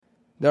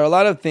There are a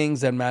lot of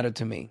things that matter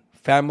to me: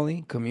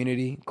 family,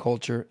 community,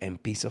 culture,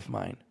 and peace of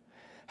mind.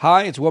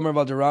 Hi, it's Wilmer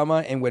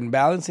Valderrama, and when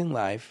balancing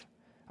life,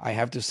 I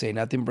have to say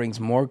nothing brings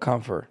more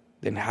comfort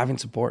than having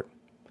support.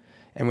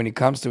 And when it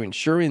comes to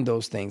ensuring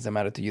those things that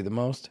matter to you the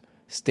most,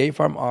 State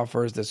Farm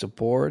offers the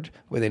support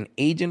with an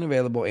agent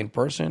available in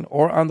person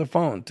or on the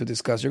phone to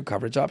discuss your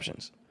coverage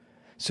options.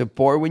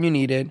 Support when you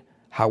need it,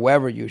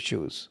 however you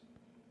choose.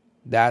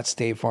 That's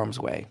State Farm's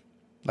way.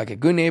 Like a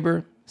good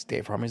neighbor,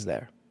 State Farm is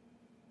there.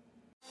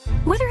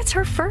 Whether it's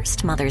her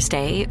first Mother's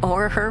Day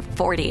or her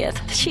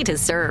 40th, she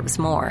deserves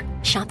more.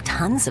 Shop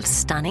tons of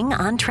stunning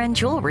on-trend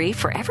jewelry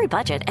for every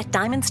budget at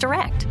Diamonds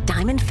Direct.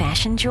 Diamond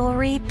fashion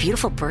jewelry,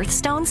 beautiful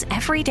birthstones,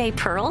 everyday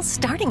pearls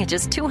starting at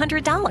just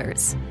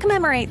 $200.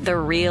 Commemorate the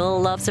real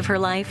loves of her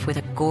life with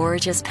a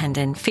gorgeous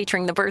pendant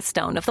featuring the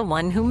birthstone of the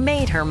one who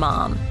made her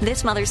mom.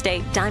 This Mother's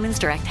Day, Diamonds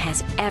Direct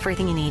has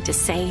everything you need to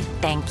say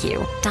thank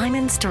you.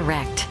 Diamonds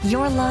Direct.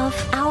 Your love,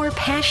 our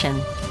passion.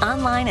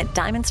 Online at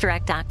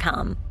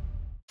diamondsdirect.com.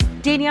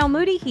 Danielle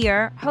Moody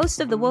here,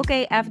 host of the Woke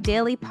AF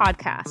Daily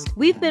podcast.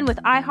 We've been with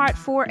iHeart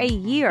for a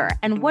year,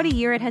 and what a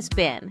year it has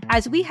been.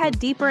 As we head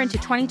deeper into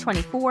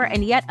 2024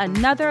 and yet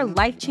another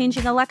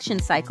life-changing election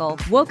cycle,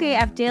 Woke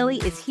AF Daily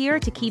is here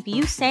to keep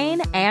you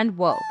sane and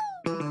woke.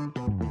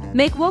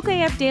 Make Woke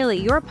AF Daily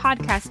your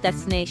podcast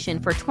destination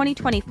for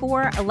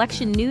 2024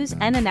 election news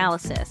and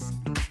analysis.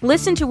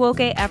 Listen to Woke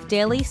AF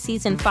Daily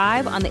Season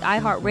 5 on the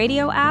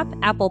iHeartRadio app,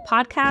 Apple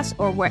Podcasts,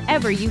 or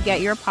wherever you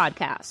get your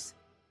podcasts.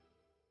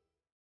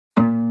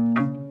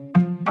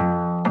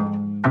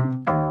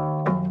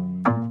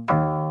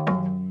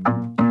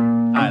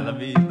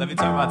 Let me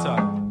talk my talk.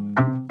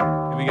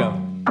 Here we go.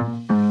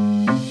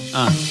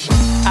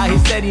 How he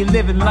said he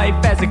living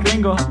life as a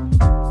gringo,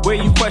 where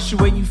you question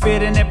where you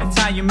fit in every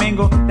time you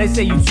mingle. They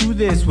say you do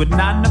this with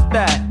not enough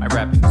that. My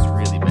rapping is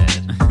really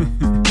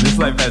bad. This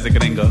life as a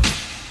gringo.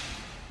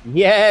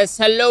 Yes,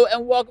 hello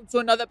and welcome to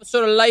another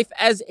episode of Life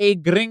as a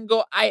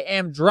Gringo. I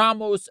am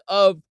Dramos,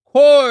 of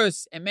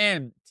course. And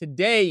man,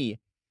 today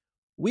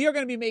we are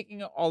going to be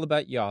making it all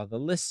about y'all, the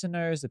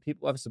listeners, the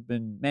people who have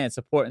been,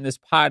 supporting this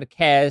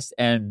podcast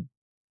and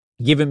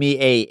giving me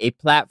a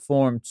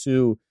platform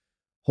to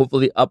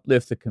hopefully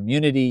uplift the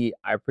community.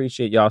 I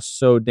appreciate y'all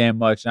so damn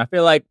much. And I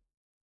feel like,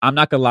 I'm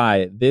not going to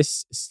lie,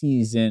 this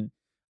season,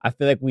 I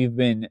feel like we've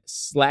been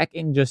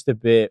slacking just a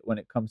bit when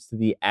it comes to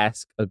the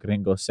Ask a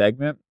Gringo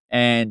segment.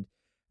 And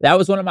that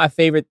was one of my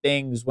favorite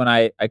things when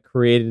I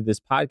created this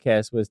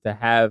podcast, was to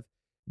have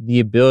the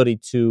ability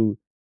to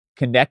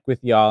connect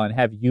with y'all and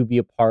have you be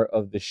a part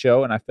of the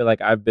show. And I feel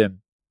like I've been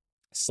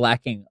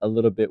slacking a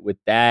little bit with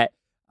that,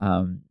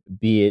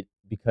 be it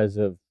because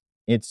of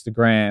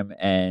Instagram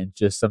and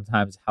just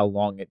sometimes how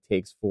long it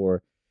takes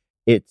for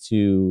it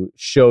to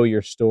show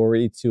your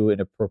story to an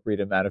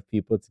appropriate amount of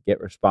people to get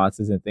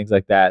responses and things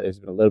like that. There's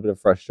been a little bit of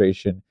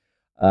frustration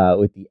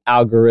with the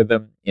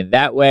algorithm in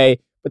that way,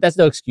 but that's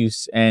no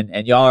excuse.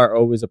 And y'all are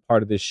always a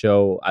part of this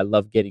show. I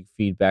love getting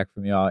feedback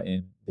from y'all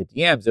in the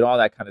DMs and all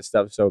that kind of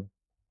stuff. So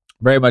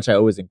very much, I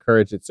always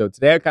encourage it. So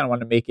today I kind of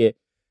want to make it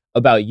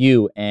about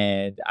you.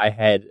 And I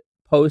had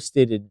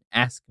posted an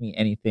Ask Me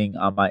Anything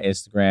on my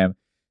Instagram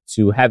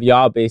to have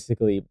y'all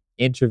basically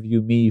interview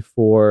me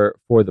for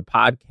the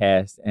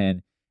podcast,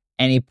 and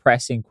any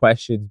pressing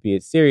questions, be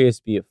it serious,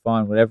 be it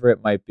fun, whatever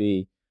it might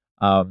be.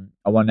 I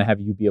want to have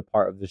you be a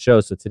part of the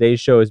show. So today's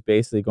show is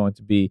basically going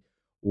to be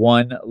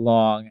one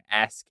long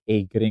Ask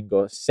a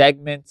Gringo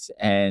segment,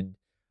 and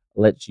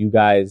let you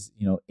guys,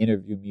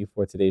 interview me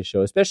for today's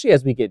show, especially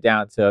as we get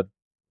down to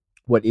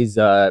what is,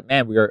 we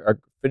are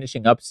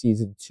finishing up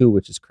season 2,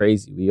 which is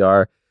crazy. We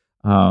are,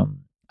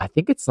 I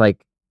think it's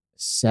like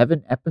 6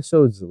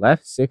 episodes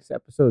left. So it's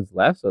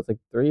like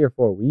 3 or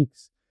 4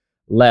 weeks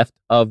left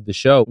of the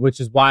show, which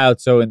is wild.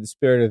 So in the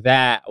spirit of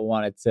that, I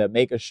wanted to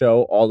make a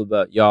show all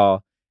about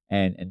y'all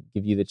and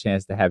give you the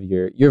chance to have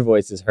your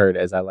voices heard,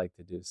 as I like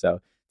to do.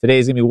 So today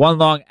is going to be one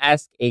long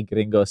Ask a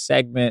Gringo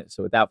segment.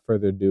 So without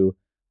further ado,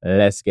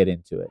 let's get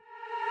into it.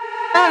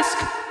 Ask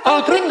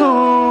a Gringo.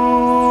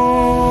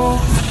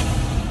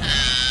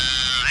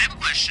 I have a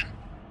question.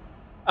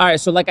 All right.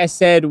 So like I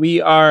said,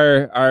 we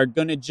are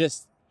going to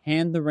just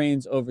hand the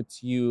reins over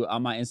to you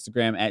on my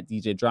Instagram at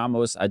DJ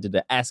Dramos. I did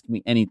the Ask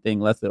Me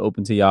Anything, left it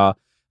open to y'all.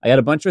 I got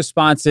a bunch of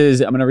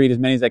responses. I'm going to read as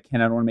many as I can.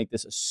 I don't want to make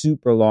this a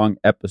super long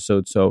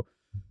episode. So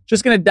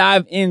just going to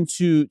dive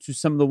into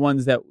some of the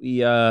ones that we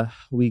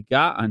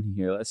got on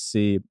here. Let's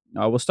see.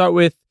 We'll start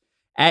with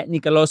at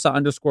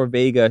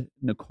Nicolosa_Vega,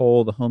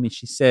 Nicole, the homie.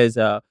 She says,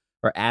 or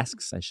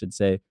asks, I should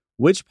say,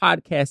 which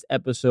podcast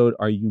episode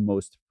are you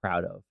most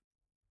proud of?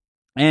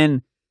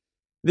 And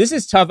this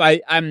is tough.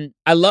 I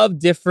love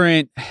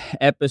different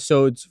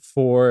episodes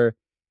for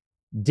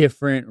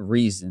different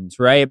reasons,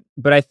 right?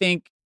 But I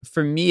think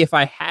for me, if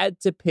I had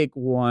to pick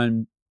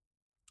one,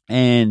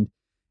 and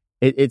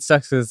it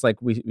sucks because it's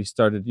like we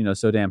started,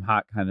 so damn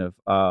hot kind of.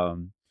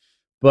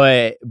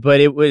 But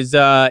it was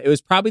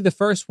probably the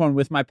first one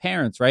with my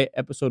parents, right?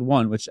 Episode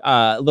 1, which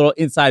a little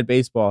inside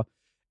baseball,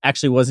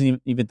 actually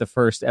wasn't even the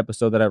first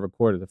episode that I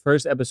recorded. The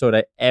first episode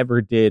I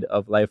ever did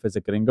of Life as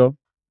a Gringo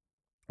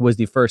was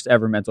the first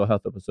ever mental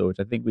health episode, which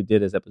I think we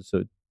did as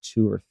episode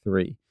 2 or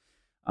 3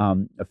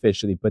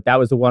 officially. But that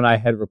was the one I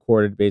had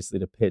recorded basically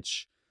to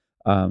pitch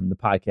the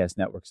podcast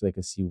network so they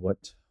could see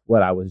what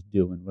I was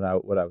doing, what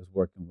I was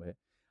working with.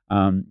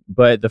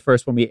 But the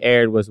first one we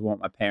aired was the one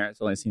with my parents.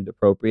 Only seemed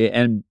appropriate.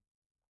 And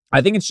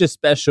I think it's just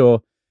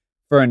special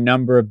for a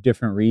number of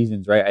different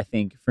reasons, right? I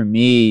think for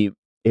me,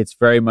 it's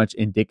very much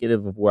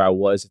indicative of where I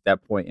was at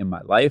that point in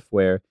my life,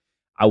 where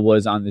I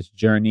was on this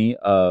journey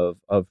of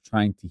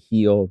trying to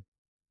heal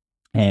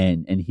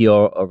and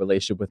heal a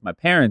relationship with my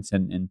parents,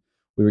 and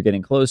we were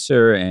getting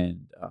closer,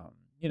 and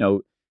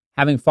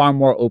having far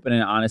more open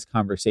and honest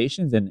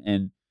conversations,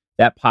 and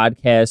that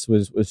podcast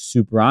was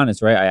super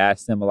honest, right? I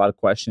asked them a lot of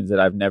questions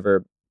that I've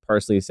never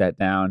personally sat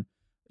down,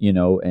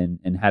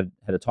 and had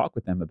a talk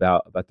with them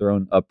about their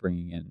own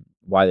upbringing and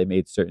why they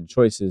made certain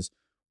choices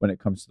when it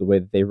comes to the way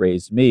that they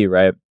raised me,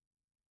 right?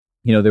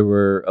 There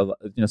were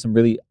some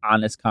really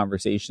honest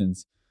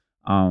conversations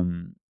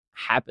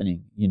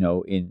happening,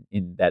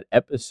 in that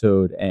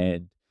episode.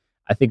 And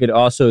I think it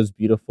also is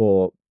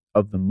beautiful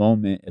of the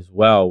moment as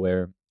well,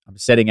 where I'm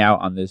setting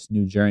out on this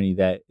new journey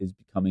that is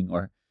becoming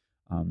or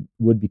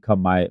would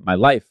become my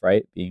life,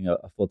 right? Being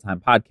a full-time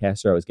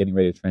podcaster, I was getting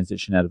ready to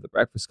transition out of the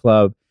Breakfast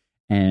Club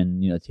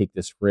and, take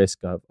this risk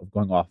of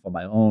going off on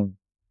my own.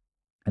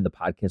 And the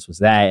podcast was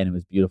that, and it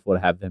was beautiful to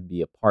have them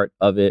be a part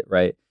of it,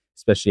 right?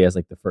 Especially as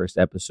like the first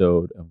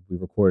episode. We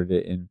recorded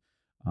it in,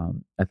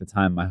 at the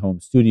time, my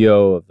home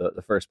studio of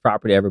the first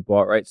property I ever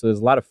bought, right? So there's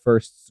a lot of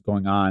firsts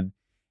going on.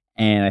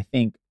 And I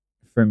think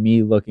for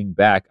me, looking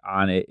back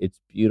on it, it's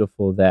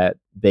beautiful that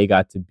they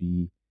got to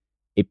be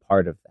a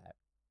part of that.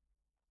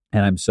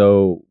 And I'm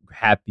so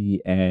happy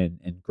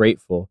and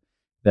grateful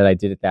that I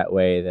did it that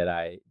way, that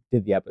I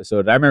did the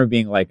episode. I remember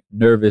being like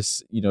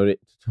nervous, to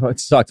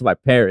talk to my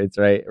parents,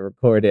 right?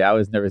 Record it. I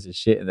was nervous as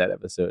shit in that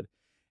episode.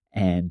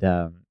 And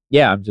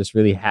I'm just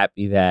really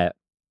happy that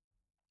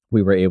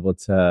we were able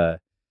to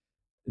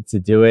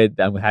do it.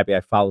 I'm happy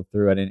I followed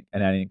through. I didn't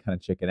kind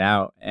of chicken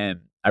out. And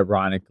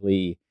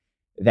ironically,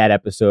 that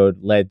episode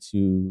led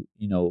to,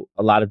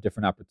 a lot of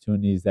different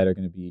opportunities that are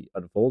going to be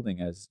unfolding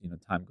as,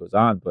 time goes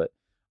on. But,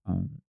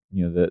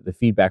 the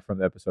feedback from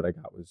the episode I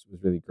got was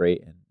really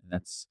great. And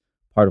that's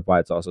part of why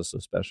it's also so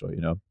special,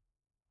 And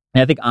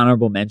I think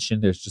honorable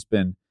mention, there's just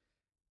been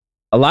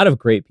a lot of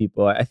great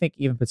people. I think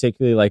even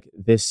particularly like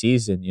this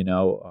season,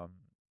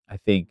 I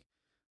think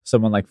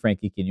someone like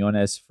Frankie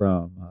Quinones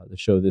from the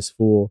show This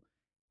Fool,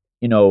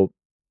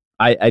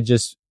 I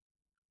just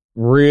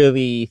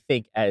really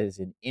think as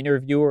an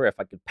interviewer, if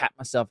I could pat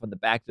myself on the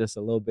back just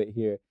a little bit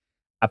here,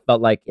 I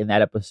felt like in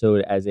that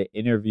episode as an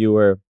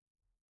interviewer,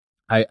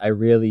 I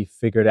really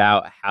figured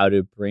out how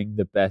to bring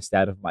the best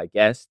out of my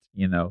guest,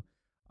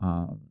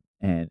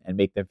 and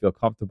make them feel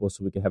comfortable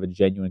so we could have a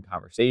genuine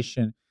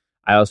conversation.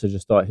 I also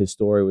just thought his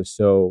story was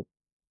so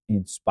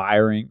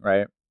inspiring,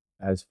 right?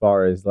 As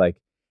far as like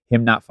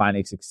him not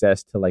finding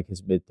success till like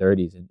his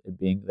mid-30s and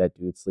being that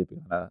dude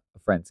sleeping on a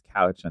friend's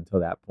couch until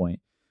that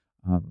point.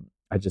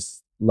 I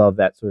just love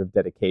that sort of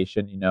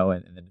dedication, and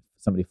then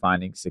somebody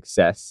finding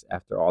success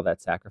after all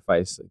that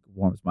sacrifice, like,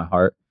 warms my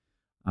heart.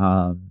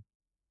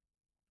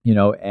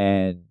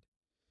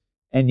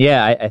 And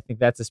yeah, I think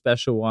that's a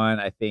special one.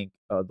 I think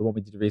the one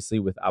we did recently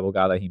with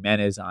Abogada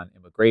Jimenez on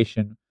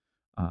immigration.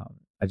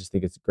 I just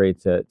think it's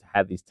great to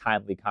have these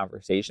timely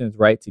conversations,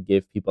 right? To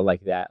give people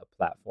like that a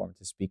platform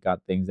to speak on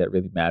things that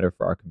really matter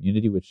for our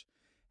community, which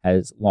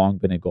has long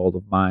been a goal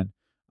of mine.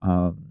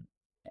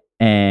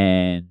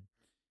 And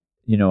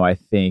I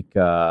think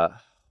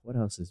what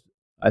else is?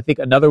 I think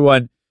another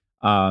one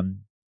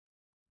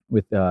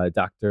with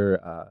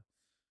Dr.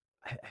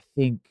 I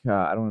think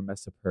I don't want to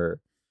mess up her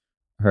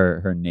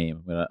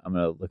name. I'm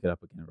gonna look it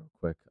up again real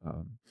quick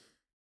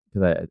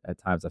because at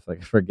times I feel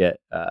like I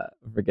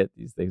forget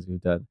these things.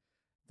 We've done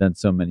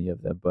so many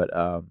of them, but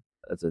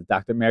that's a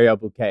Dr. Mariel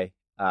Bouquet.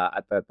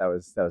 I thought that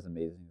was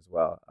amazing as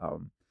well.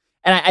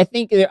 And I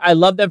think I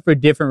love them for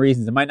different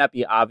reasons. It might not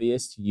be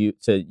obvious to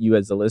you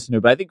as a listener,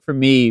 but I think for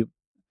me,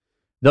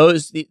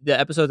 the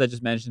episodes I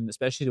just mentioned,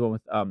 especially the one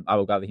with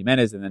Abogada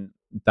Jimenez and then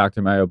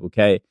Dr. Mariel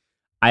Bouquet,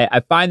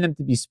 I find them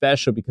to be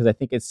special because I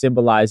think it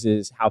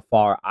symbolizes how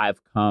far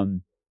I've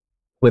come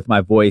with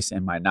my voice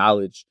and my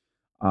knowledge,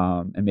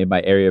 and maybe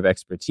my area of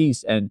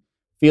expertise, and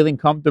feeling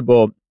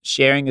comfortable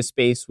sharing a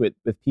space with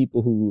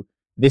people who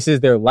this is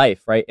their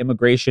life, right?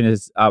 Immigration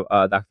is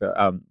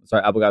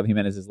Abogada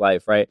Jimenez's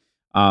life, right?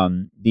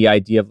 The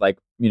idea of like,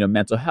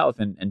 mental health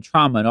and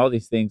trauma and all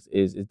these things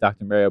is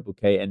Dr. Mariel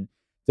Bouquet. And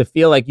to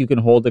feel like you can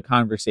hold a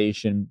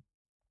conversation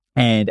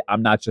and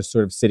I'm not just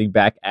sort of sitting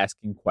back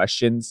asking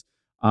questions,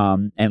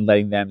 and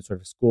letting them sort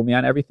of school me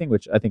on everything,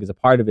 which I think is a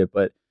part of it.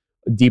 But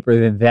deeper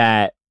than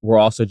that, we're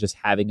also just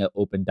having an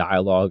open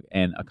dialogue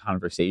and a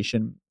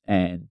conversation.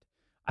 And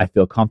I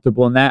feel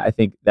comfortable in that. I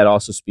think that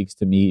also speaks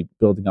to me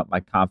building up my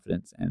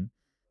confidence. And,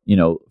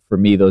 for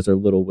me, those are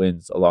little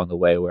wins along the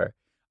way where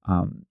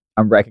I'm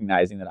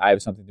recognizing that I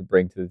have something to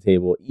bring to the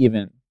table,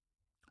 even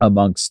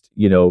amongst,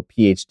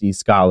 PhD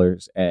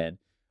scholars and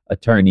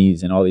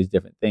attorneys and all these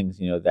different things,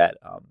 that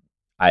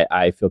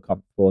I feel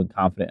comfortable and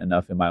confident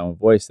enough in my own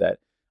voice that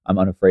I'm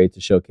unafraid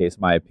to showcase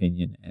my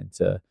opinion and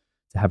to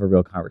have a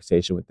real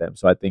conversation with them.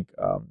 So I think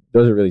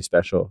those are really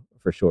special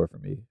for sure for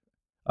me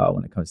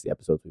when it comes to the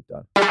episodes we've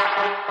done.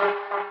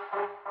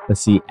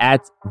 Let's see,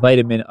 at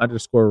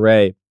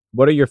vitamin_Ray.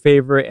 What are your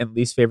favorite and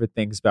least favorite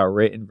things about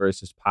written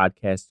versus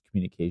podcast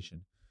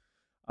communication?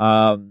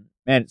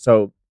 Man,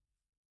 so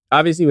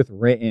obviously with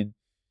written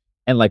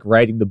and like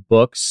writing the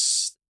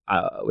books,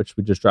 which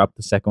we just dropped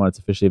the second one, it's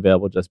officially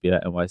available, just be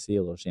at NYC,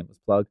 a little shameless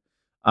plug.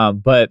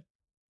 But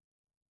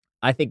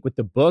I think with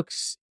the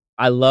books,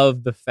 I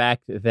love the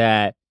fact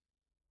that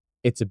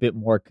it's a bit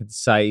more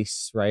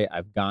concise, right?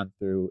 I've gone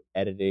through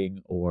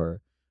editing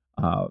or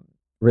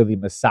really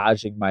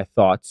massaging my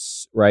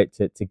thoughts, right,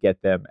 to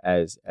get them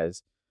as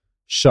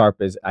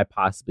sharp as I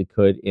possibly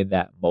could in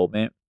that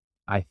moment.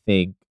 I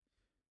think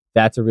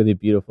that's a really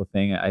beautiful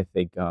thing. I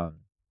think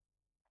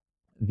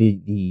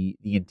the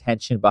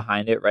intention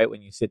behind it, right?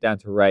 When you sit down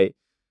to write,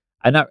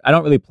 I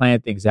don't really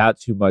plan things out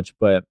too much,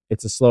 but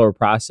it's a slower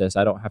process.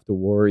 I don't have to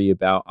worry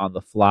about on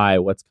the fly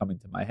what's coming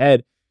to my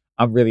head.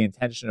 I'm really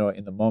intentional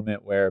in the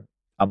moment where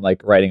I'm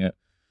like writing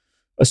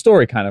a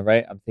story kind of,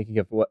 right? I'm thinking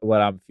of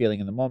what I'm feeling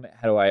in the moment.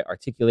 How do I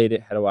articulate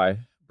it? How do I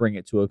bring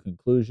it to a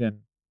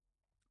conclusion?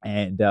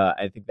 And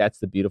I think that's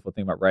the beautiful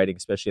thing about writing,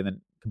 especially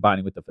then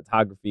combining with the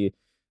photography.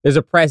 There's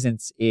a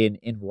presence in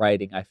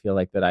writing, I feel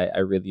like, that I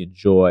really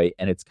enjoy.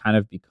 And it's kind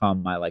of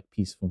become my like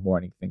peaceful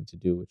morning thing to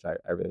do, which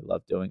I really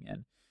love doing.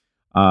 And,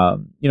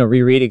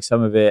 rereading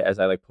some of it as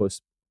I like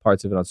post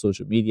parts of it on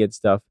social media and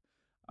stuff.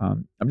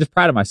 I'm just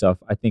proud of myself.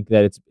 I think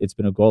that it's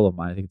been a goal of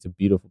mine. I think it's a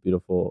beautiful,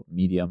 beautiful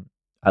medium.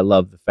 I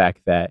love the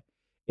fact that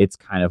it's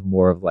kind of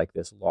more of like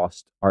this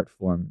lost art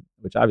form,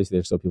 which obviously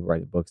there's still people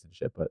writing books and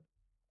shit, but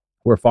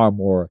we're far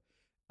more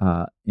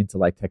into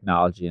like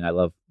technology. And I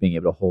love being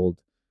able to hold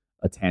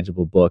a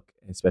tangible book,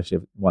 especially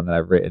one that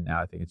I've written now.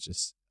 I think it's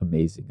just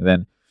amazing. And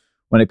then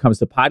when it comes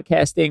to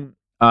podcasting,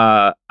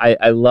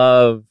 I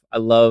love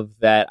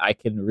that I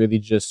can really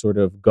just sort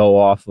of go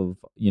off of,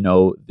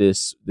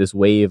 this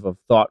wave of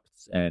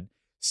thoughts and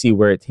see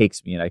where it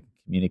takes me, and I can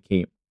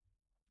communicate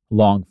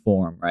long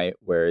form, right?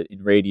 Where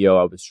in radio,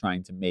 I was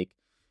trying to make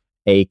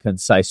a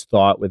concise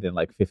thought within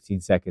like 15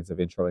 seconds of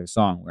introing a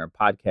song, where in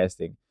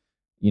podcasting,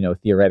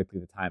 theoretically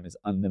the time is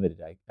unlimited.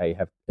 I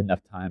have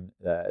enough time,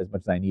 as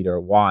much as I need or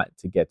want,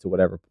 to get to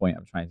whatever point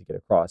I'm trying to get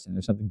across. And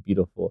there's something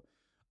beautiful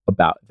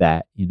about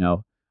that.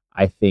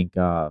 I think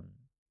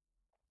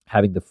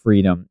having the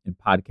freedom in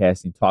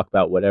podcasting, talk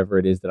about whatever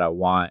it is that I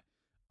want,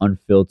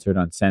 unfiltered,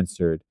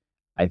 uncensored,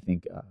 I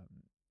think,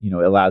 it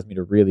allows me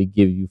to really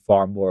give you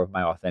far more of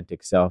my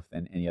authentic self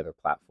than any other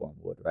platform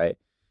would, right?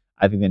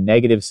 I think the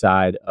negative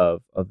side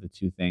of the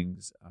two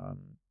things,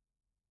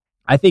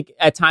 I think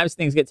at times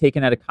things get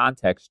taken out of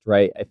context,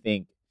 right? I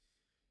think,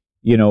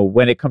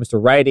 when it comes to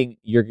writing,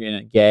 you're going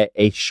to get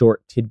a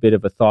short tidbit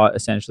of a thought,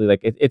 essentially. Like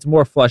it's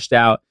more flushed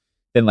out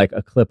than like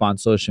a clip on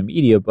social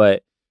media,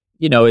 but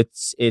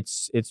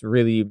it's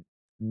really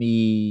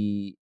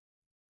me,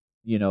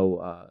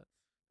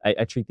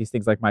 I treat these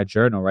things like my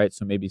journal, right?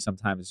 So maybe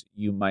sometimes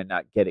you might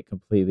not get it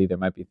completely. There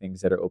might be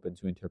things that are open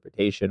to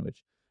interpretation,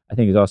 which I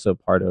think is also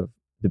part of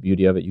the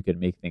beauty of it. You can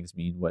make things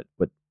mean what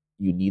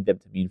you need them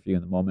to mean for you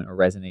in the moment, or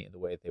resonate in the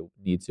way that they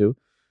need to.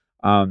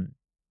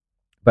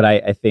 But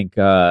I think,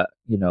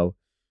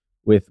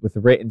 with the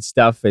written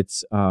stuff,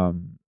 it's,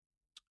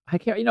 I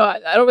can't,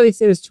 I don't really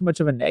say there's too much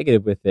of a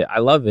negative with it. I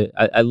love it.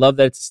 I love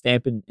that it's a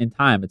stamp in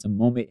time. It's a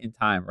moment in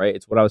time, right?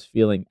 It's what I was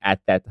feeling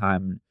at that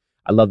time.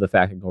 I love the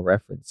fact I can go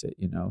reference it,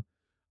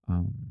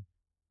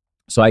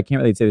 So I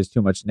can't really say there's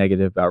too much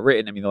negative about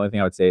written. I mean, the only thing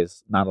I would say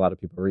is not a lot of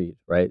people read,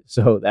 right?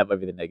 So that might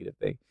be the negative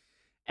thing.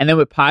 And then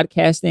with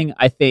podcasting,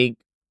 I think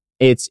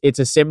it's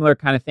a similar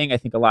kind of thing. I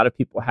think a lot of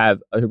people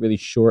have a really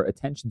short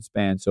attention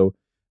span. So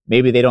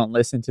maybe they don't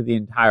listen to the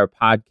entire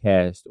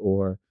podcast,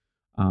 or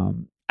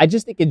I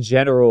just think in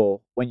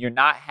general, when you're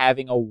not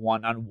having a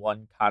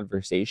one-on-one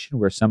conversation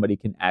where somebody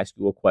can ask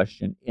you a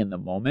question in the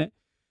moment,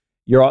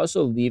 you're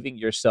also leaving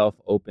yourself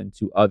open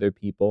to other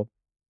people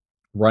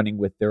running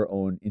with their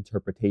own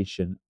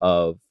interpretation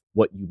of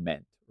what you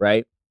meant,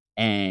 right?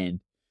 And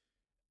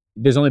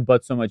there's only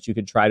but so much you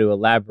can try to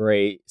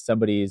elaborate.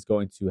 Somebody is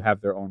going to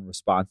have their own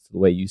response to the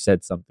way you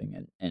said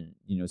something, and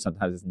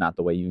sometimes it's not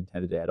the way you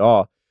intended it at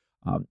all.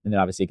 And then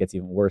obviously it gets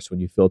even worse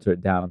when you filter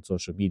it down on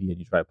social media and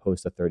you try to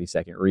post a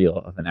 30-second reel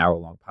of an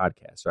hour-long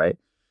podcast, right?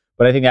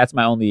 But I think that's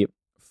my only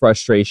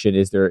frustration,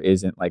 is there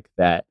isn't like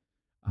that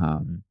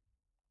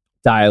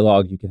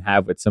dialogue you can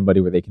have with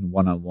somebody where they can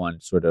one-on-one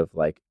sort of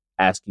like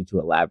ask you to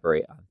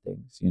elaborate on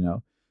things,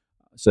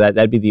 So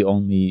that'd be the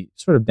only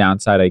sort of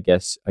downside, I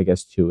guess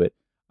to it.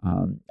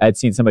 I'd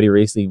seen somebody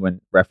recently,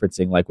 when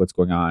referencing like what's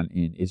going on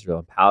in Israel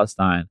and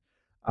Palestine,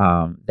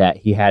 that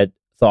he had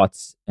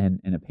thoughts and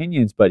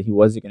opinions, but he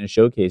wasn't going to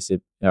showcase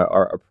it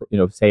or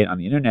say it on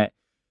the internet,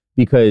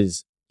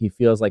 because he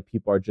feels like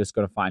people are just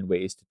going to find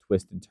ways to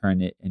twist and turn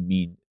it and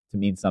mean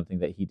something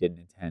that he didn't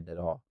intend at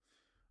all,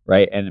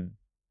 right? And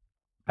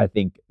I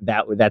think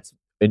that's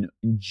in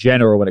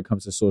general when it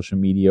comes to social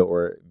media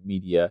or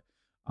media,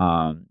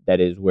 That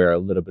is where a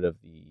little bit of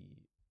the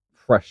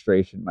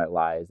frustration might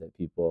lie, is that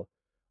people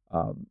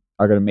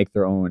are going to make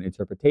their own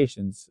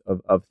interpretations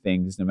of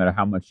things, no matter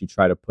how much you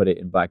try to put it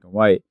in black and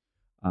white,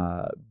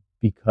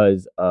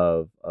 because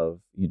of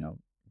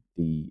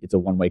it's a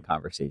one-way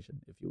conversation,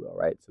 if you will,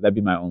 right? So that'd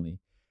be my only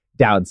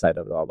downside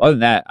of it all. Other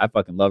than that, I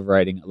fucking love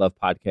writing. I love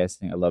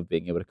podcasting. I love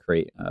being able to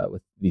create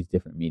with these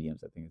different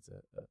mediums. I think it's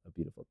a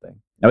beautiful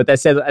thing. Now, with that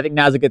said, I think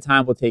now's a good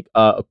time. We'll take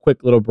a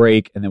quick little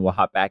break, and then we'll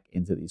hop back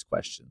into these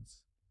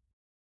questions.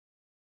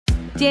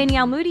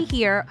 Danielle Moody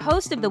here,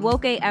 host of the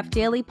Woke AF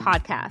Daily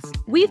podcast.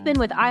 We've been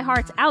with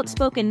iHeart's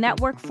Outspoken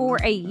Network for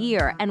a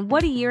year, and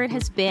what a year it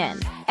has been.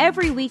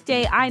 Every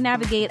weekday, I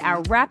navigate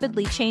our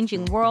rapidly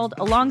changing world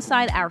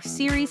alongside our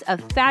series of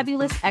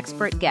fabulous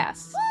expert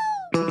guests.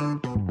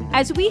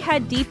 As we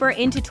head deeper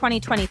into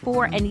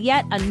 2024 and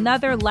yet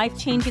another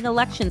life-changing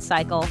election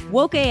cycle,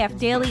 Woke AF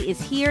Daily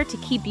is here to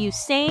keep you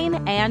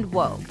sane and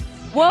woke.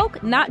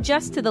 Woke not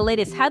just to the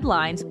latest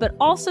headlines, but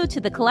also to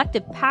the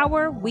collective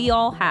power we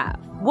all have.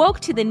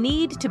 Woke to the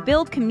need to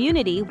build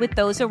community with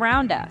those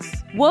around us.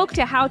 Woke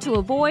to how to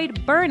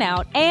avoid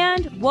burnout,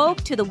 and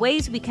woke to the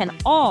ways we can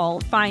all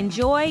find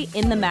joy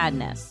in the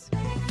madness.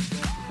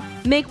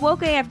 Make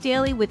Woke AF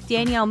Daily with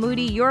Danielle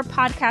Moody your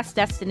podcast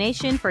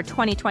destination for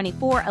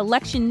 2024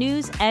 election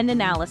news and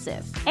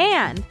analysis.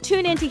 And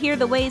tune in to hear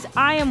the ways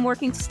I am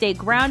working to stay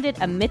grounded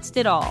amidst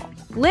it all.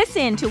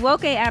 Listen to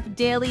Woke AF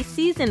Daily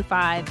Season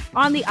 5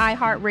 on the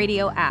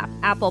iHeartRadio app,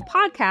 Apple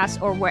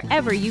Podcasts, or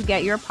wherever you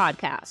get your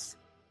podcasts.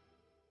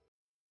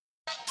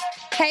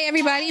 Hey,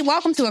 everybody.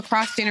 Welcome to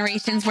Across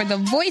Generations, where the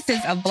voices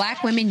of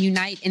Black women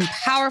unite in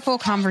powerful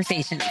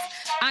conversations.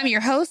 I'm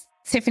your host,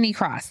 Tiffany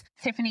Cross.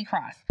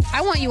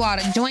 I want you all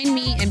to join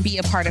me and be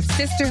a part of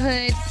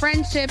sisterhood,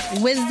 friendship,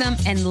 wisdom,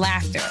 and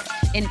laughter.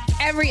 In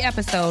every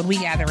episode, we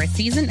gather a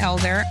seasoned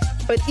elder.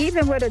 But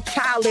even with a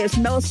child, there's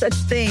no such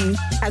thing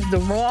as the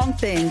wrong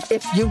thing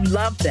if you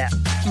love them.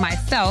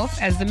 Myself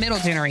as the middle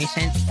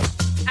generation.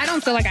 I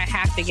don't feel like I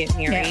have to get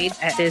married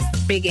at this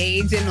big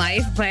age in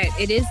life, but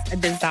it is a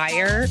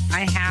desire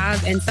I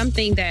have and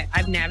something that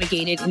I've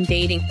navigated in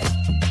dating.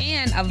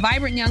 And a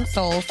vibrant young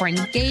soul for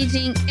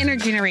engaging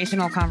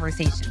intergenerational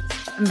conversations.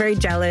 I'm very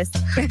jealous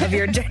of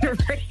your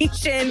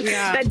generation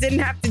that didn't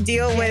have to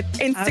deal with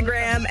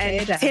Instagram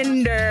and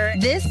Tinder.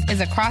 This is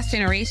Across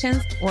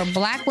Generations, where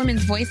Black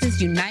women's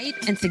voices unite,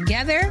 and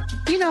together,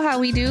 you know how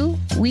we do,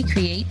 we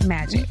create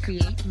magic.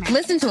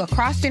 Listen to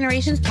Across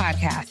Generations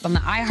podcast on the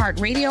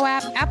iHeartRadio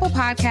app, Apple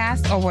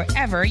Podcasts, or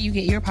wherever you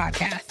get your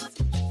podcasts.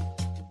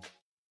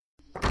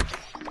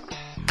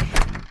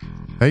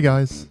 Hey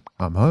guys,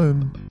 I'm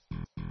home.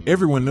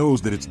 Everyone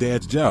knows that it's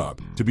Dad's job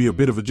to be a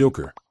bit of a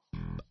joker.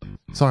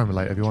 Sorry I'm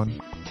late,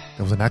 everyone.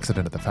 There was an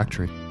accident at the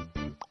factory.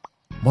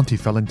 Monty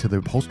fell into the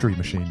upholstery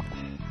machine.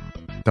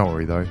 Don't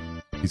worry though,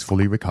 he's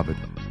fully recovered.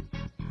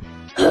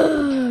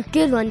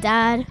 Good one,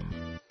 Dad.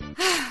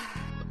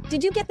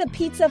 Did you get the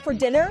pizza for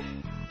dinner?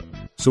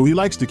 So he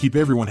likes to keep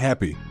everyone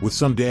happy with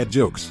some dad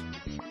jokes.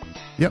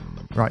 Yep,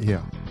 right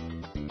here.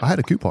 I had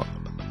a coupon,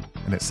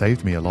 and it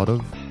saved me a lot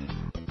of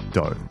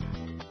dough.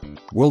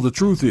 Well, the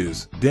truth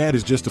is, Dad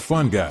is just a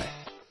fun guy.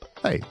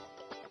 Hey,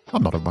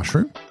 I'm not a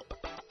mushroom.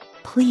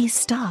 Please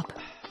stop.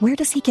 Where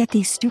does he get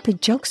these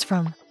stupid jokes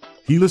from?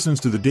 He listens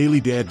to the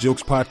Daily Dad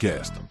Jokes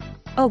podcast.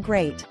 Oh,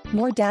 great.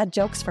 More dad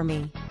jokes for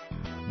me.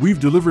 We've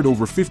delivered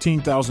over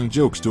 15,000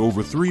 jokes to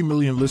over 3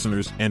 million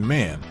listeners, and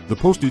man, the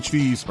postage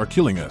fees are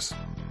killing us.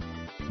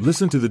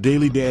 Listen to the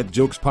Daily Dad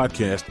Jokes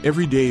podcast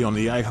every day on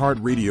the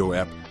iHeartRadio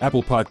app,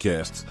 Apple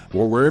Podcasts,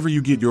 or wherever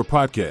you get your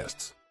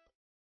podcasts.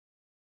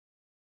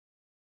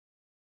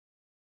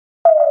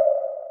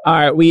 All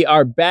right, we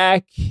are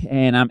back,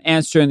 and I'm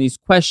answering these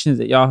questions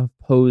that y'all have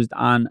posed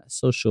on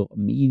social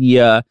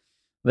media.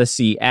 Let's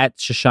see, at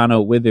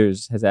Shoshana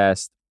Withers has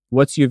asked,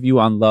 what's your view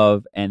on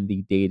love and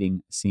the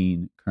dating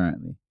scene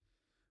currently?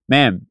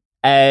 Man,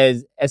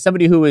 as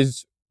somebody who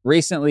is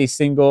recently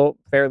single,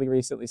 fairly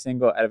recently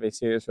single, out of a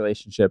serious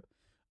relationship,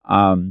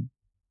 I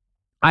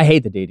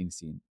hate the dating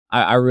scene.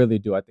 I really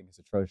do. I think it's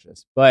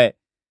atrocious. But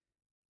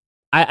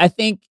I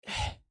think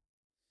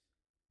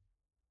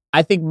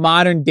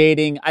modern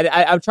dating,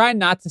 I'm trying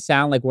not to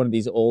sound like one of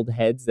these old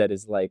heads that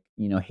is like,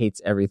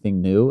 hates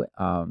everything new.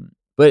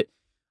 But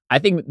I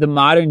think the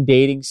modern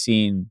dating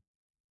scene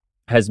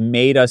has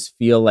made us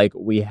feel like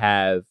we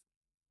have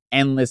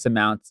endless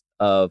amounts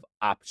of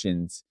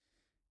options.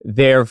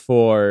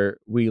 Therefore,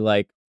 we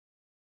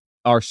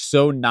are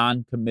so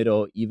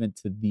non-committal even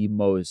to the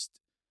most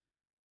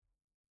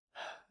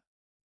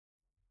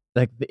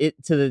to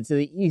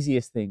the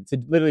easiest thing,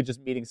 to literally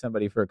just meeting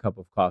somebody for a cup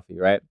of coffee,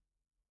 right?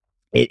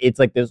 It's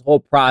like this whole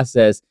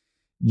process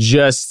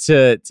just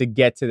to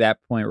get to that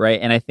point, right?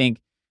 And I think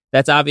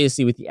that's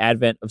obviously with the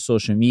advent of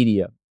social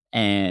media,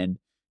 and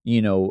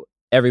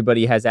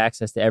everybody has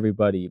access to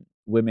everybody.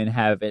 Women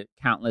have a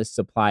countless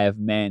supply of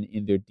men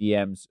in their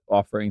DMs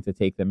offering to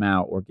take them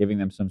out or giving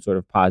them some sort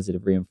of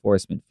positive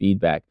reinforcement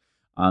feedback.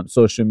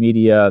 Social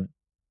media,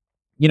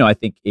 I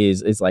think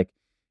is like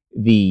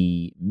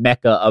the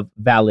mecca of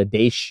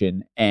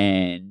validation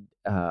and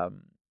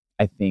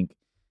I think,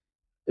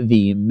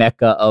 the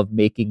mecca of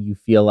making you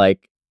feel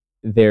like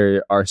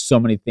there are so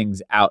many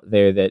things out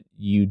there that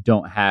you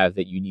don't have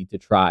that you need to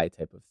try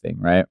type of thing,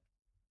 right?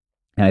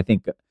 And I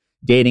think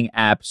dating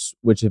apps,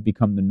 which have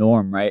become the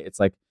norm, right? It's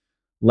like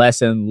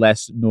less and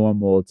less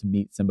normal to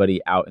meet somebody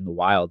out in the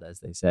wild,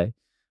 as they say.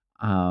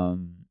 So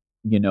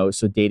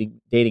dating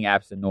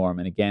apps the norm.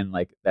 And again,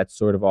 like that's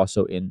sort of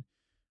also in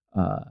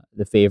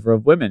the favor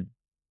of women,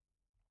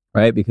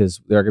 right? Because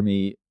there are going to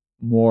be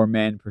more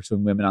men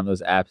pursuing women on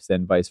those apps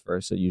than vice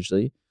versa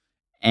usually.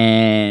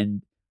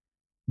 And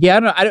yeah, I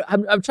don't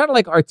know. I'm trying to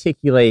like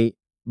articulate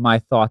my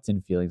thoughts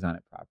and feelings on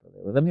it properly.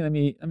 Let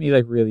me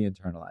like really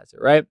internalize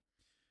it, right?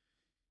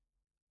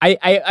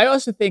 I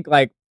also think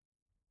like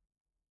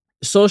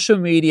social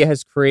media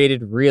has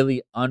created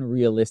really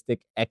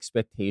unrealistic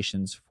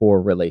expectations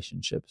for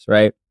relationships,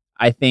 right?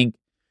 I think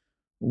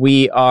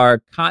we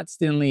are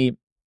constantly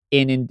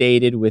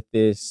inundated with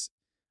this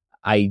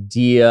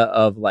idea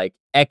of like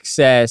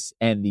excess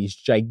and these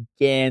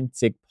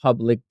gigantic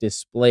public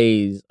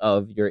displays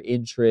of your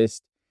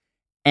interest.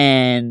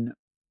 And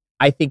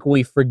I think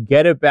we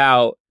forget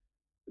about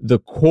the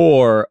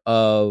core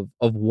of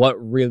what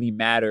really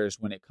matters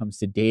when it comes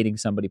to dating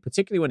somebody,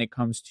 particularly when it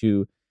comes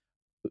to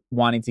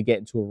wanting to get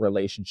into a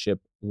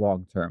relationship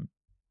long term.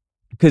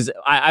 Because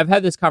I've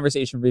had this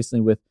conversation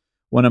recently with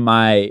one of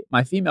my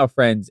female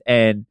friends,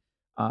 and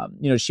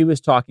she was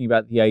talking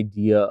about the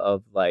idea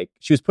of like,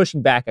 she was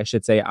pushing back, I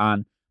should say,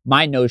 on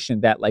my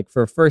notion that like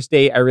for a first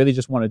date, I really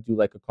just want to do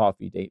like a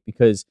coffee date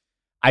because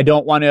I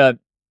don't want to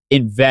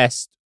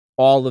invest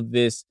all of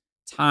this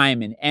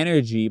time and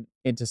energy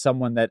into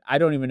someone that I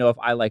don't even know if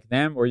I like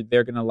them or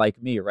they're going to like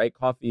me, right?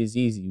 Coffee is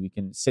easy. We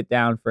can sit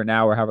down for an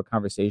hour, have a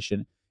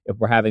conversation. If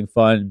we're having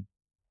fun,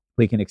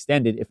 we can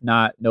extend it. If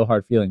not, no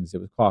hard feelings. It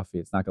was coffee.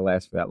 It's not going to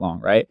last for that long,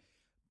 right?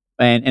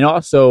 And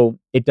also,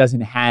 it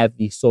doesn't have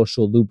the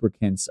social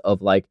lubricants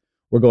of like,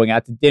 we're going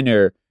out to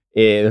dinner.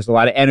 There's a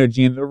lot of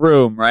energy in the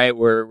room, right?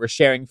 We're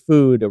sharing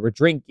food or we're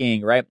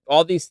drinking, right?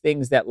 All these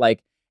things that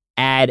like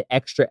add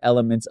extra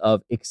elements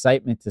of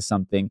excitement to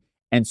something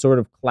and sort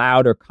of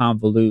cloud or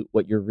convolute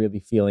what you're really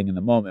feeling in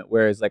the moment.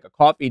 Whereas like a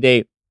coffee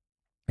date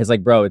is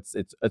like, bro, it's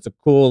a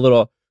cool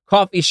little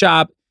coffee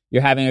shop.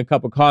 You're having a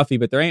cup of coffee,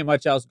 but there ain't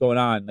much else going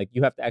on. Like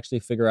you have to actually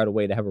figure out a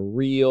way to have a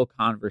real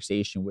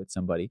conversation with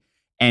somebody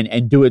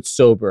and do it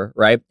sober,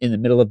 right? In the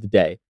middle of the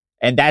day.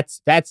 And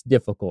that's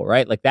difficult,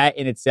 right? Like that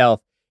in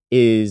itself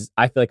is,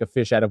 I feel like, a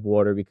fish out of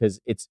water because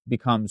it's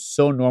become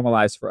so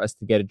normalized for us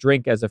to get a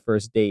drink as a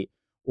first date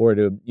or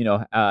to,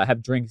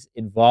 have drinks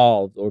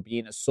involved or be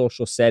in a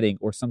social setting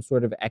or some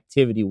sort of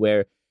activity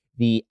where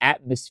the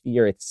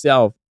atmosphere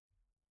itself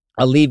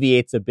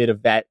alleviates a bit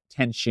of that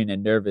tension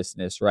and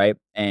nervousness, right?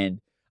 And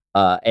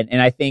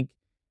I think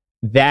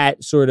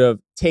that sort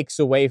of takes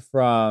away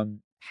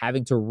from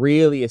having to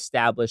really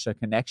establish a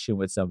connection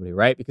with somebody,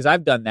 right? Because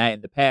I've done that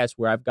in the past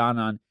where I've gone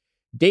on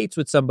dates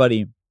with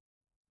somebody.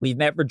 We've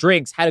met for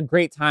drinks, had a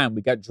great time.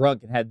 We got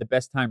drunk and had the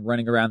best time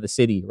running around the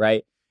city,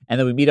 right? And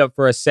then we meet up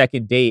for a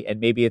second date and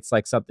maybe it's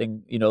like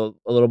something,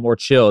 a little more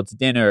chill. It's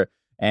dinner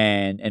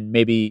and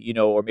maybe,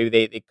 or maybe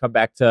they come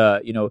back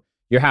to,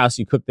 your house,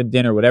 you cook them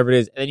dinner, whatever it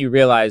is. And then you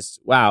realize,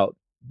 wow,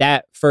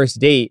 that first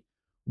date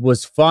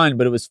was fun,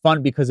 but it was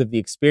fun because of the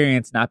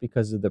experience, not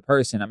because of the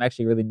person. I'm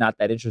actually really not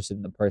that interested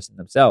in the person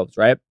themselves,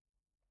 right?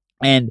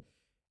 And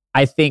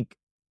I think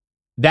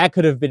that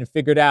could have been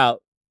figured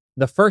out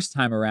the first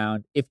time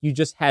around if you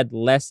just had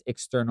less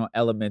external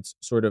elements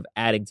sort of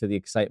adding to the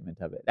excitement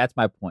of it. That's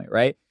my point,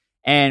 right?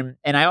 And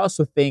I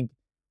also think,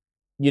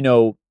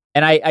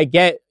 and I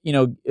get,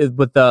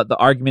 what the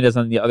argument is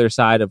on the other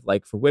side of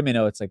like for women,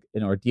 it's like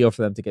an ordeal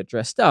for them to get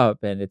dressed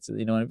up and it's, an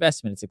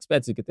investment. It's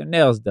expensive to get their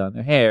nails done,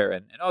 their hair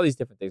and all these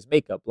different things,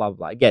 makeup, blah, blah,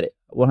 blah. I get it.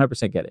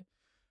 100% get it.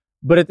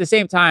 But at the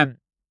same time,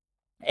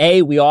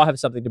 we all have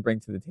something to bring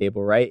to the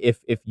table, right?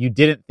 If you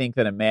didn't think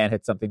that a man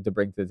had something to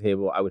bring to the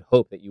table, I would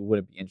hope that you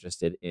wouldn't be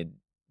interested in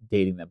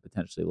dating them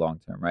potentially long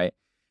term, right?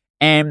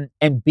 And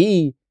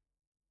B,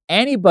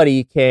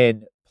 anybody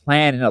can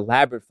plan an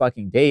elaborate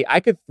fucking date. I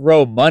could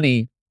throw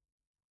money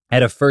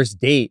at a first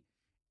date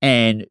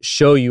and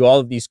show you all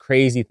of these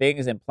crazy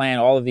things and plan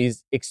all of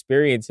these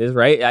experiences,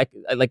 right?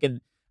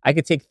 I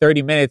could take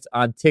 30 minutes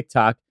on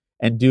TikTok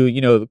and do,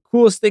 the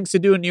coolest things to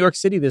do in New York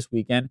City this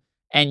weekend.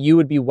 And you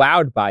would be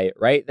wowed by it,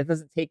 right? That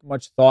doesn't take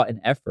much thought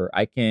and effort.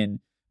 I can,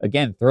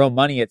 again, throw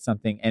money at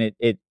something and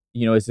it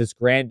is this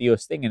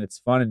grandiose thing and it's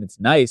fun and it's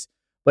nice,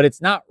 but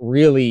it's not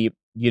really,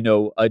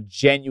 a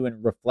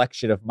genuine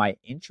reflection of my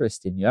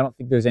interest in you. I don't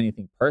think there's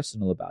anything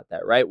personal about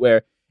that, right?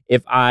 Where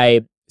if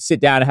I sit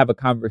down and have a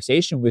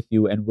conversation with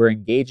you and we're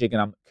engaging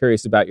and I'm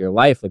curious about your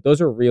life, like those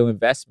are real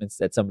investments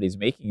that somebody's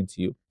making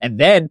into you. And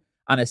then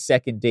on a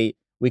second date,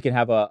 we can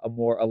have a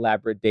more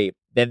elaborate date.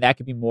 Then that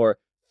could be more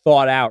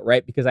thought out,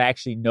 right? Because I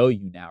actually know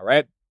you now,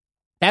 right?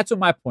 That's what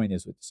my point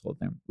is with this whole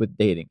thing, with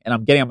dating. And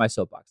I'm getting on my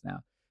soapbox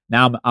now.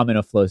 Now I'm in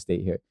a flow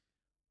state here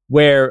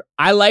where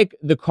I like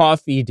the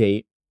coffee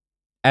date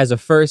as a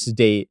first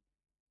date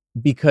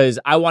because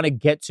I want to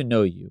get to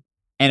know you.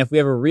 And if we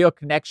have a real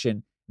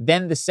connection,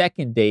 then the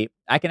second date,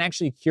 I can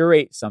actually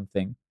curate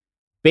something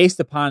based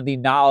upon the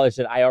knowledge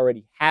that I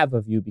already have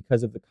of you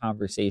because of the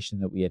conversation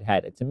that we had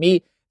had. And to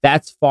me,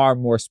 that's far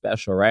more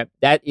special, right?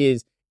 That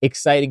is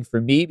exciting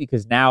for me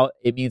because now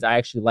it means I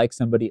actually like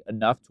somebody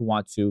enough to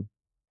want to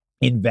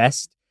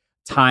invest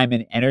time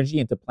and energy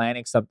into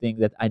planning something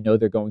that I know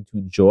they're going to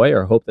enjoy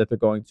or hope that they're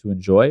going to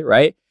enjoy,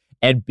 right?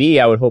 And B,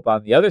 I would hope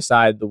on the other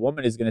side, the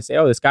woman is going to say,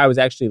 oh, this guy was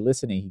actually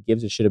listening. He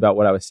gives a shit about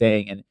what I was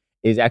saying and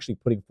is actually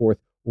putting forth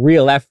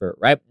real effort,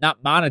 right?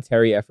 Not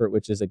monetary effort,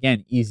 which is,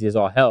 again, easy as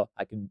all hell.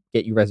 I can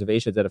get you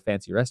reservations at a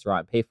fancy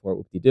restaurant and pay for it,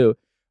 whoop-de-doo.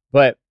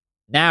 But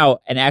now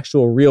an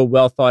actual real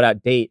well thought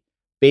out date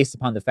based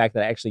upon the fact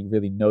that I actually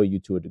really know you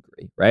to a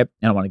degree, right?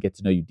 And I want to get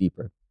to know you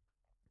deeper.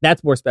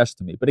 That's more special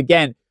to me. But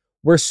again,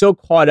 we're so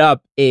caught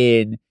up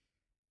in,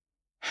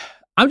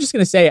 I'm just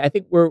going to say, I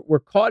think we're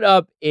caught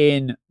up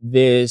in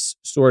this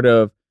sort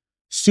of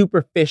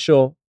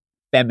superficial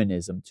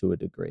feminism to a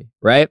degree,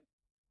 right?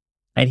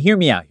 And hear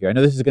me out here. I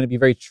know this is going to be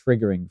very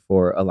triggering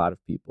for a lot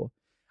of people.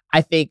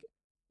 I think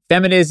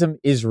feminism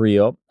is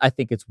real. I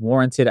think it's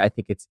warranted. I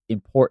think it's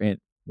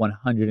important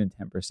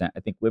 110%. I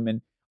think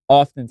women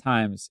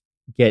oftentimes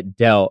get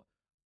dealt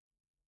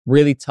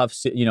really tough,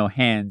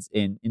 hands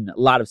in a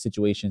lot of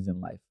situations in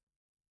life.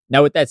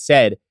 Now, with that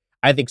said,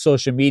 I think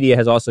social media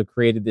has also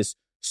created this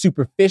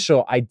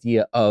superficial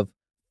idea of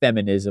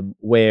feminism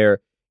where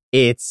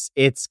it's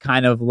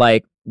kind of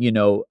like,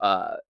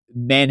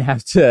 men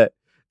have to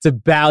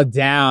bow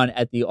down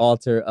at the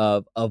altar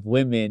of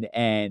women,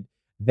 and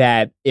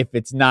that if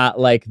it's not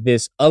like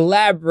this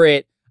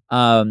elaborate,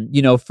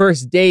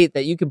 first date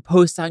that you can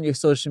post on your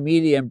social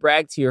media and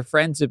brag to your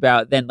friends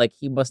about, then like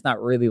he must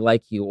not really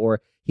like you,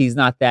 or he's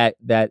not that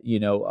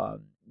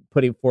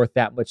putting forth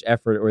that much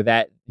effort, or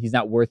that he's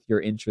not worth your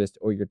interest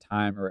or your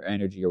time or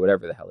energy or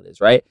whatever the hell it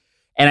is, right?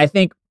 And I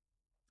think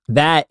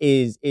that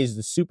is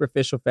the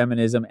superficial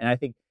feminism, and I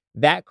think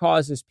that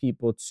causes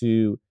people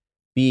to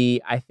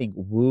be, I think,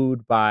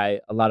 wooed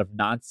by a lot of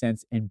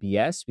nonsense and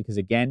BS, because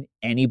again,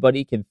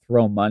 anybody can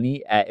throw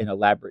money at an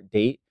elaborate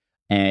date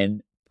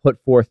and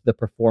put forth the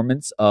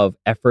performance of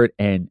effort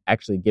and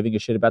actually giving a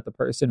shit about the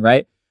person,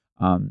 right?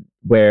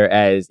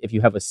 Whereas if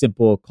you have a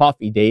simple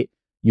coffee date,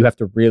 you have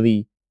to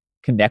really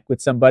connect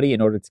with somebody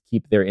in order to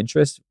keep their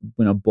interest,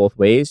 both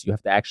ways. You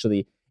have to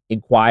actually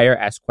inquire,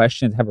 ask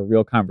questions, have a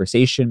real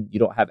conversation. You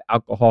don't have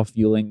alcohol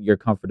fueling your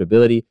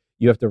comfortability.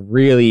 You have to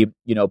really,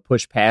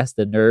 push past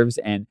the nerves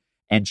and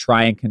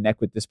try and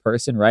connect with this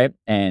person, right?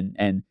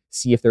 And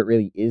see if there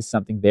really is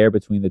something there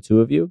between the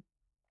two of you.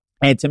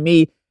 And to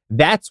me,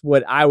 that's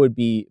what I would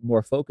be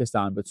more focused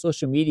on. But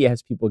social media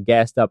has people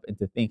gassed up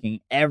into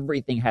thinking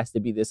everything has to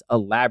be this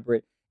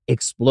elaborate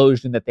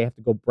explosion that they have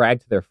to go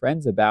brag to their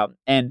friends about.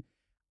 And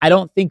I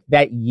don't think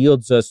that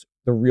yields us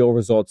the real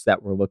results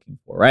that we're looking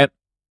for, right?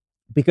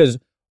 Because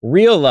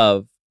real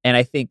love, and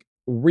I think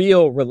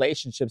real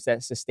relationships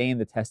that sustain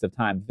the test of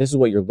time, this is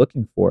what you're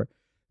looking for.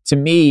 To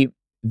me,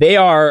 they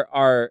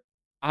are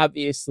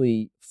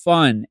obviously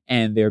fun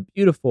and they're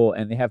beautiful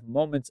and they have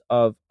moments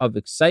of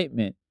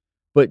excitement.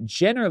 But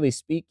generally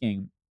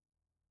speaking,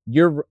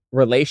 your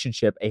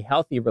relationship, a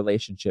healthy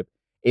relationship,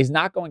 is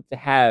not going to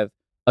have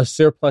a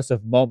surplus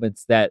of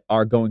moments that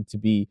are going to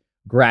be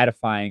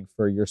gratifying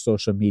for your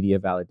social media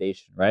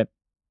validation, right?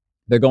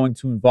 They're going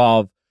to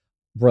involve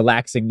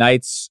relaxing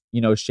nights,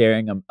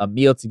 sharing a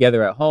meal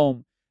together at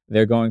home.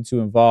 They're going to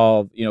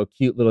involve,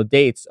 cute little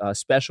dates,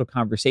 special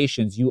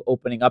conversations, you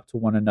opening up to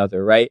one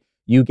another, right?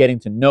 You getting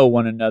to know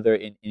one another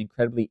in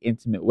incredibly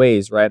intimate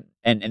ways, right?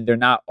 And they're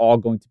not all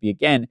going to be,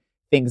 again,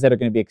 things that are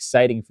going to be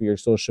exciting for your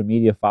social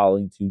media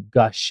following to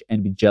gush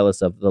and be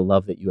jealous of the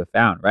love that you have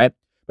found, right?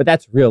 But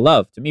that's real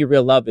love. To me,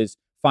 real love is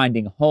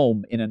finding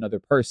home in another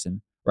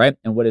person, right?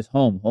 And what is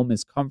home? Home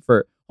is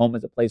comfort. Home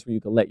is a place where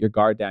you can let your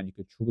guard down. You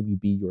can truly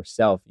be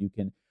yourself. You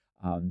can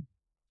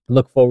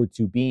look forward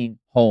to being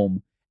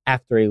home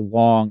after a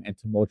long and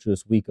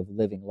tumultuous week of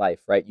living life,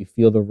 right? You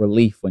feel the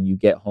relief when you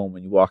get home,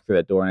 when you walk through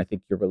that door. And I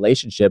think your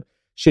relationship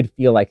should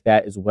feel like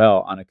that as well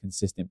on a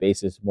consistent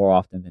basis more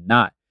often than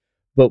not.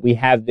 But we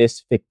have this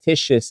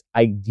fictitious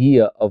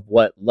idea of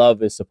what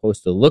love is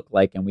supposed to look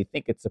like. And we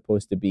think it's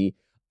supposed to be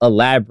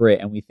elaborate.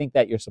 And we think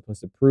that you're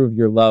supposed to prove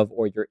your love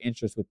or your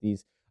interest with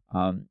these,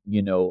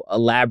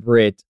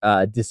 elaborate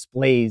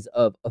displays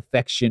of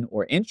affection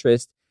or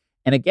interest.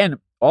 And again,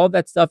 all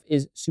that stuff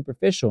is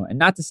superficial. And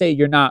not to say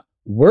you're not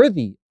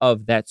worthy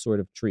of that sort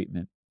of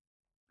treatment,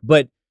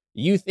 but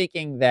you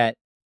thinking that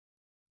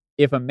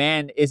if a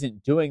man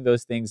isn't doing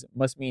those things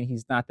must mean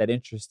he's not that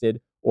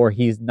interested or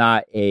he's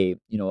not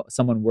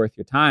someone worth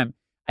your time.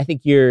 I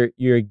think you're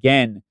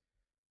again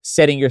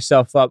setting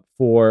yourself up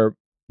for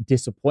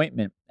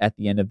disappointment at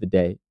the end of the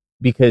day,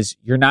 because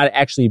you're not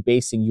actually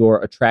basing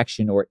your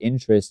attraction or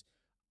interest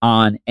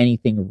on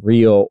anything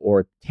real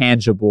or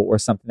tangible or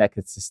something that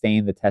could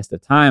sustain the test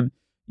of time.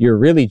 You're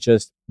really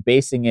just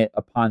basing it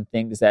upon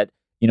things that,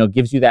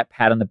 gives you that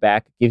pat on the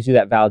back, gives you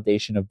that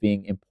validation of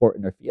being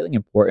important or feeling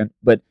important,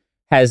 but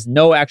has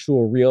no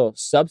actual real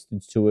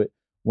substance to it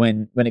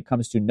when it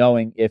comes to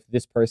knowing if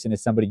this person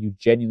is somebody you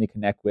genuinely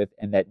connect with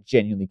and that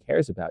genuinely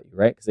cares about you,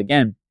 right? Because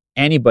again,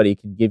 anybody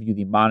can give you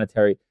the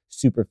monetary,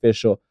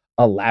 superficial,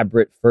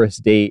 elaborate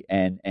first date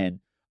and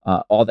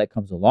all that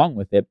comes along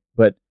with it,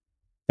 but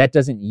that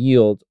doesn't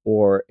yield,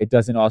 or it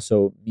doesn't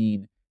also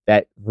mean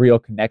that real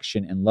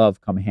connection and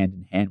love come hand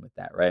in hand with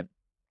that, right?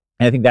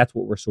 And I think that's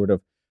what we're sort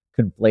of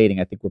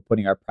conflating. I think we're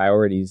putting our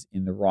priorities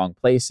in the wrong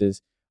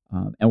places,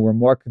 and we're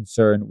more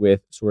concerned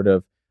with sort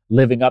of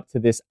living up to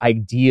this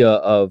idea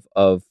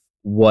of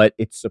what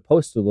it's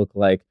supposed to look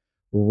like,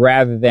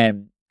 rather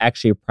than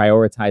actually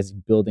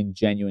prioritizing building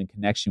genuine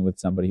connection with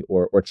somebody,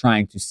 or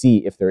trying to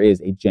see if there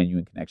is a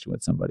genuine connection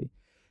with somebody.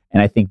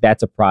 And I think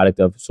that's a product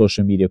of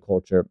social media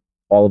culture,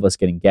 all of us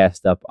getting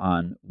gassed up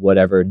on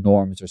whatever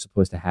norms are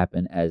supposed to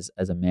happen as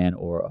a man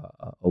or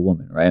a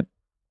woman, right?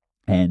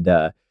 And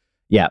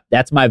yeah,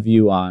 that's my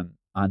view on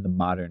the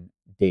modern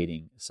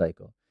dating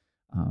cycle.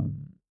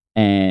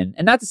 And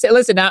not to say,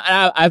 listen, now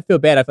I feel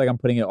bad. I feel like I'm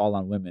putting it all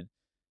on women.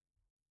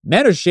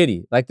 Men are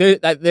shitty. Like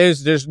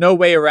there's no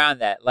way around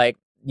that. Like,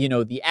 you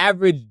know, the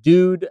average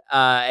dude,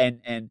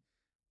 and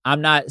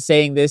I'm not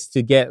saying this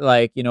to get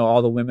like, you know,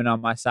 all the women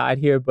on my side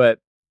here, but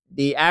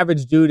the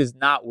average dude is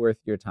not worth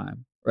your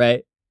time,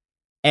 right?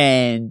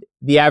 And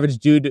the average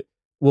dude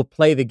will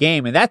play the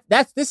game. And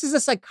this is a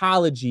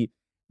psychology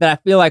that I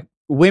feel like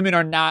women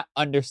are not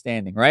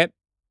understanding, right?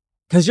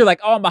 Because you're like,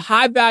 oh, I'm a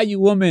high value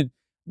woman.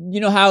 You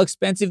know how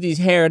expensive these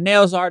hair and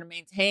nails are to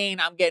maintain.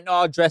 I'm getting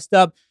all dressed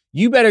up.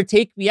 You better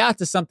take me out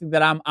to something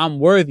that I'm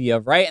worthy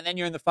of, right? And then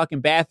you're in the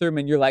fucking bathroom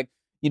and you're like,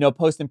 you know,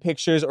 posting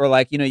pictures, or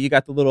like, you know, you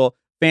got the little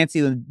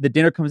fancy, the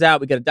dinner comes out,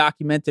 we got to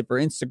document it for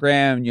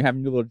Instagram, and you're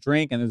having your little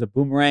drink, and there's a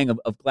boomerang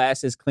of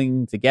glasses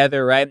clinging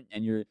together, right?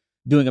 And you're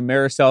doing a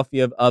mirror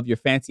selfie of your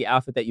fancy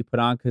outfit that you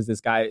put on because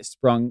this guy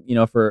sprung, you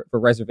know, for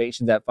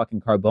reservations at fucking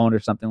Carbone or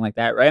something like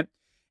that, right?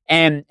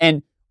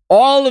 And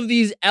all of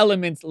these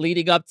elements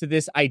leading up to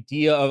this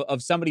idea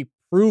of somebody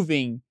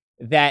proving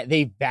that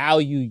they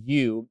value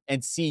you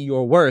and see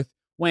your worth,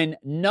 when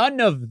none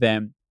of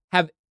them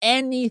have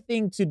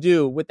anything to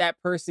do with that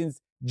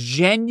person's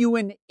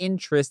genuine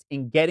interest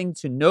in getting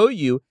to know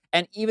you.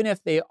 And even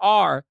if they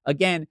are,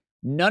 again,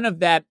 none of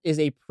that is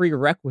a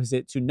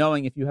prerequisite to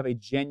knowing if you have a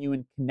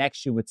genuine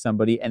connection with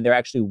somebody and they're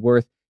actually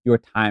worth your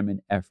time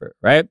and effort,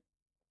 right?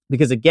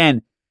 Because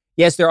again,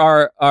 yes, there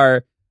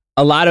are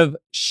a lot of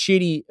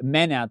shitty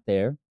men out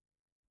there,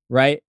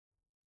 right?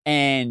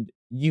 And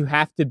you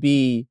have to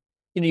be,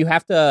 you know, you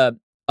have to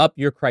up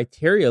your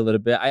criteria a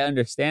little bit. I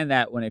understand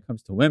that when it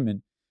comes to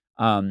women.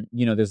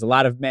 You know, there's a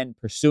lot of men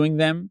pursuing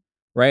them,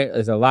 right?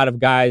 There's a lot of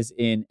guys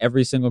in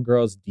every single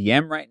girl's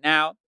DM right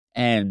now.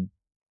 And,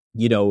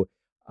 you know,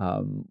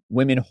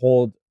 women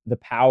hold the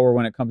power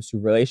when it comes to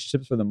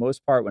relationships for the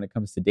most part, when it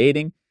comes to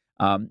dating,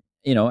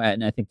 you know,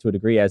 and I think to a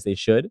degree as they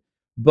should.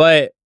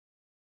 But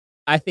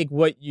I think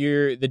what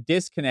the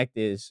disconnect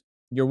is,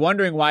 you're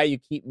wondering why you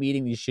keep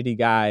meeting these shitty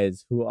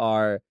guys who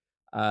are,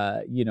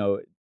 you know,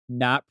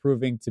 not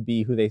proving to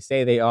be who they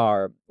say they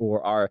are,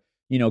 or are,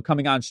 you know,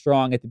 coming on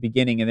strong at the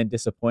beginning and then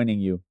disappointing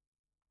you.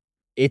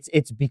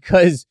 It's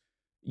because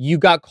you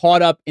got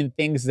caught up in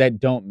things that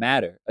don't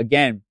matter.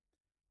 Again,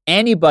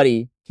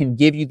 anybody can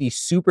give you the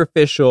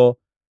superficial,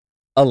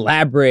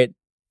 elaborate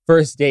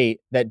first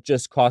date that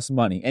just costs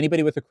money.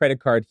 Anybody with a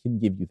credit card can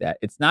give you that.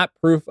 It's not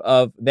proof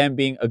of them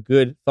being a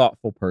good,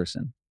 thoughtful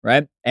person,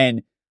 right?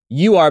 And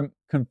you are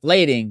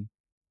conflating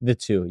the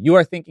two. You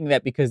are thinking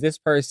that because this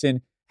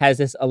person has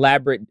this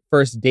elaborate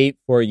first date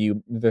for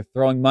you, they're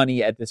throwing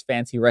money at this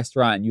fancy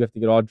restaurant and you have to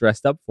get all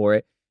dressed up for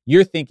it,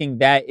 you're thinking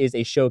that is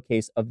a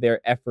showcase of their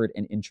effort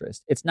and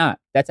interest. It's not.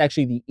 That's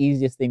actually the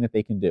easiest thing that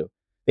they can do.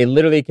 They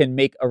literally can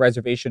make a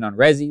reservation on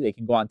Resy. They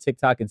can go on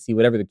TikTok and see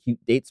whatever the cute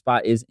date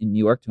spot is in New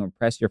York to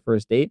impress your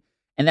first date.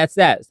 And that's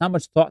that. It's not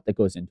much thought that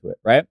goes into it,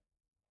 right?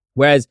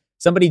 Whereas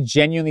somebody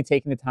genuinely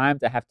taking the time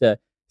to have to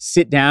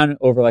sit down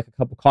over like a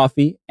cup of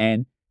coffee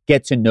and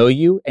get to know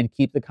you and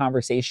keep the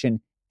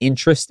conversation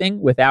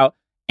interesting without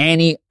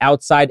any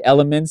outside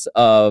elements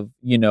of,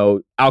 you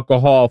know,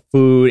 alcohol,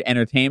 food,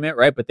 entertainment,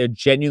 right? But they're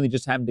genuinely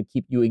just having to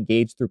keep you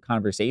engaged through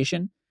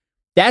conversation.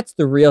 That's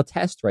the real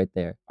test right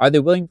there. Are they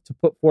willing to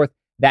put forth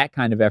that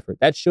kind of effort?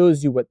 That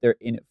shows you what they're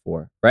in it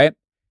for, right?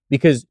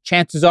 Because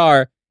chances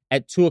are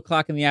at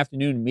 2:00 in the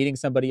afternoon, meeting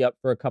somebody up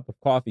for a cup of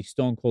coffee,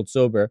 stone cold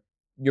sober,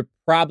 you're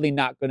probably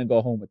not going to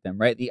go home with them,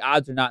 right? The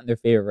odds are not in their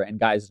favor, and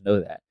guys know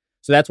that.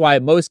 So that's why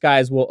most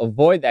guys will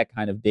avoid that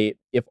kind of date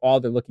if all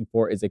they're looking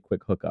for is a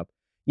quick hookup.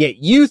 Yet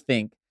you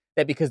think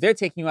that because they're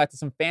taking you out to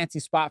some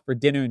fancy spot for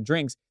dinner and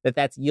drinks,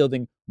 that's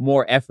yielding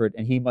more effort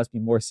and he must be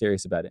more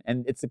serious about it.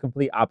 And it's the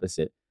complete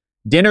opposite.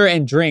 Dinner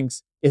and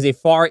drinks is a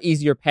far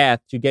easier path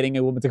to getting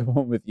a woman to come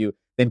home with you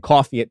than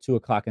coffee at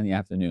 2:00 in the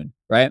afternoon,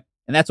 right?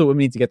 And that's what women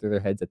need to get through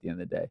their heads at the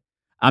end of the day.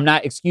 I'm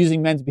not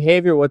excusing men's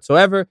behavior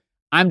whatsoever.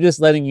 I'm just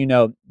letting you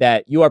know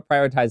that you are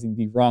prioritizing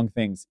the wrong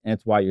things, and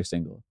it's why you're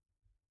single.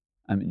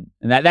 I mean,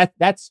 and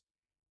that's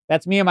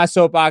me and my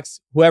soapbox.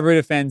 Whoever it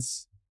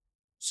offends,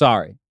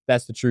 sorry.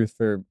 That's the truth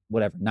for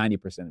whatever,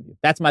 90% of you.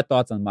 That's my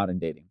thoughts on modern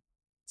dating.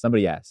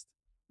 Somebody asked.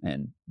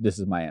 And this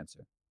is my answer.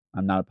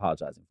 I'm not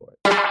apologizing for it.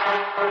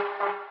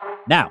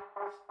 Now,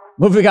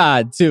 moving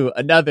on to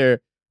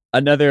another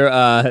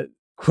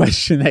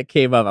question that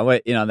came up. I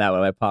went in on that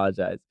one. I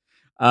apologize.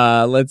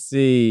 Let's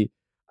see.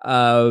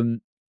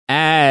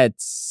 At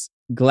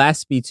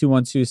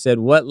Glaspy212 said,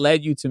 what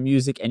led you to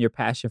music and your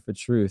passion for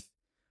truth?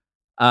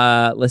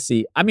 Let's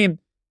see. I mean,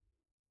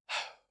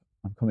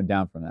 I'm coming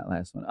down from that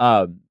last one.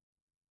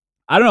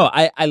 I don't know.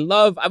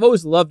 I've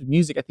always loved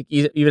music. I think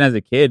even as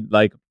a kid,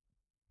 like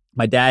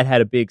my dad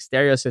had a big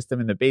stereo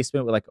system in the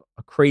basement with like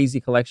a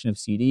crazy collection of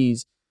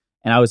CDs.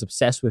 And I was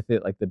obsessed with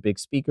it, like the big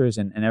speakers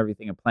and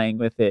everything, and playing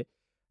with it.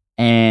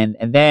 And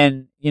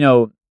then,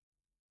 I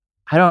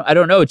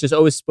don't know. It just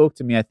always spoke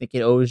to me. I think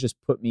it always just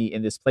put me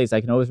in this place.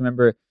 I can always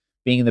remember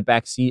being in the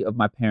back seat of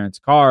my parents'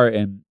 car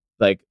and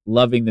like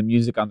loving the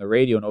music on the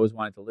radio and always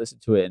wanting to listen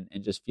to it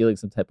and just feeling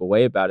some type of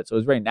way about it. So it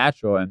was very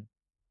natural. And,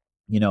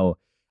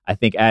 I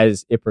think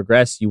as it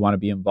progressed, you want to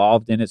be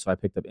involved in it. So I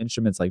picked up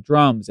instruments like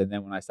drums. And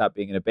then when I stopped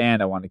being in a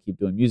band, I wanted to keep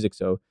doing music.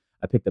 So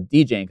I picked up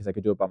DJing because I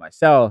could do it by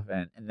myself.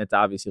 And that's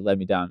obviously led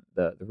me down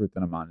the route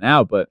that I'm on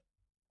now. But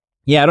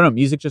yeah, I don't know.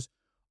 Music just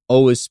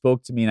always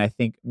spoke to me. And I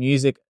think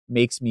music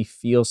makes me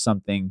feel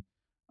something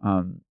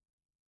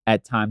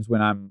at times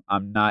when I'm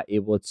not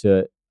able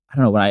to, I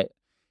don't know,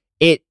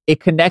 it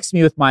connects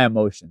me with my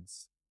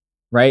emotions,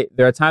 right?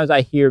 There are times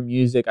I hear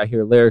music, I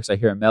hear lyrics, I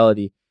hear a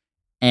melody,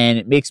 and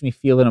it makes me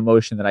feel an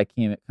emotion that I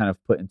can't kind of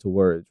put into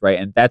words, right?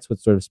 And that's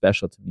what's sort of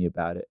special to me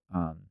about it.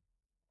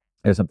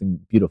 There's something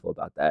beautiful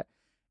about that.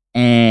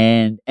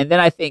 And then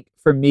I think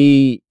for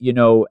me,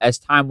 as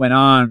time went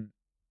on,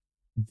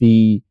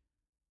 the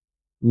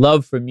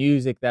love for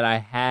music that I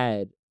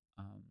had,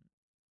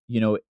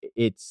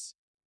 it's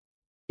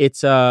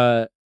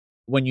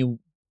when you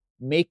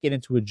make it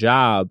into a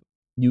job,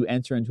 you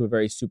enter into a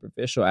very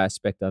superficial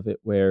aspect of it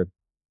where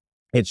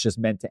it's just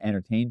meant to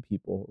entertain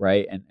people,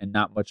 right? And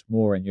not much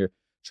more. And you're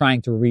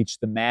trying to reach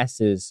the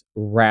masses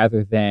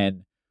rather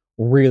than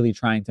really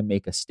trying to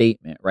make a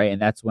statement, right?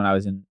 And that's when I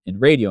was in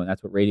radio, and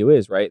that's what radio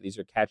is, right? These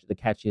are the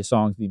catchiest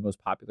songs, the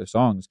most popular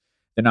songs.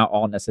 They're not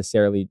all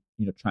necessarily,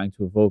 trying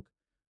to evoke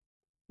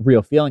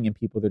real feeling in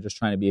people. They're just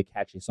trying to be a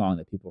catchy song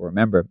that people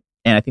remember.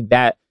 And I think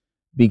that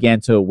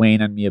began to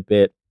wane on me a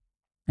bit.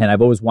 And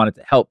I've always wanted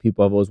to help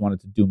people. I've always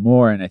wanted to do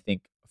more. And I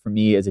think for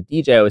me as a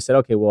DJ, I always said,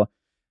 okay, well,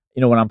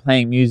 when I'm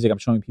playing music, I'm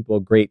showing people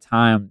a great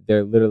time.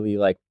 They're literally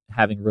like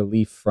having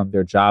relief from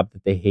their job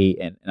that they hate.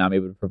 And I'm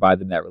able to provide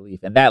them that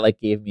relief. And that like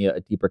gave me a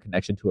deeper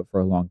connection to it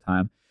for a long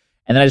time.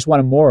 And then I just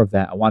wanted more of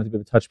that. I wanted to be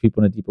able to touch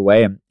people in a deeper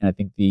way. And I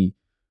think the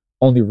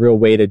only real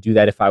way to do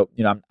that, if I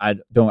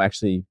don't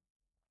actually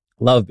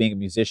love being a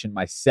musician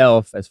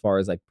myself as far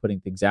as like putting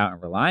things out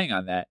and relying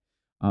on that.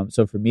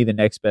 So for me, the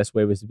next best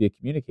way was to be a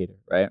communicator,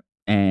 right?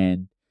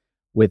 And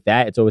with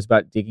that, it's always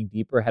about digging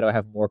deeper. How do I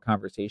have more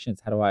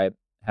conversations? How do I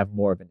have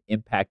more of an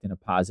impact in a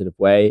positive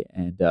way?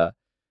 And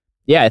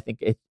I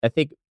think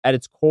at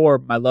its core,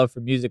 my love for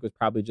music was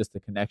probably just the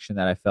connection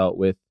that I felt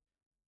with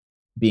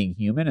being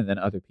human and then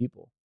other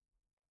people,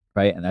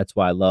 right? And that's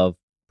why I love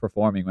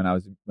performing when I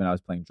was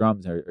playing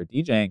drums or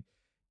DJing,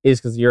 is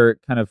because you're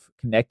kind of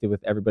connected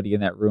with everybody in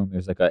that room.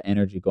 There's like an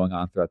energy going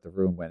on throughout the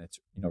room when it's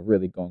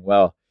really going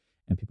well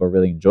and people are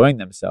really enjoying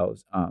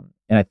themselves.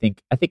 And I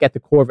think at the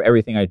core of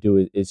everything I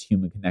do is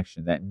human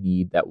connection.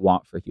 That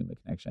want for human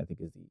connection, I think,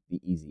 is the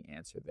easy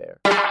answer there.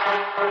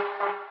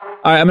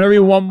 All right, I'm gonna read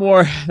one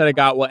more that I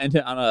got. We'll end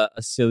it on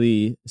a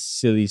silly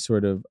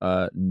sort of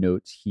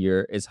note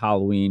here. It's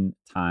Halloween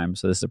time,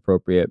 so this is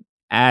appropriate.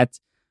 At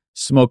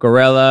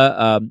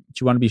Smokerella, do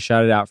you want to be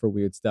shouted out for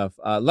weird stuff?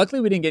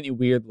 Luckily, we didn't get any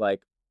weird,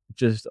 like,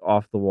 just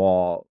off the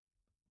wall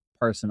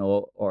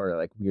personal or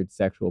like weird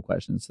sexual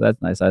questions, so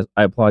that's nice. I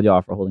applaud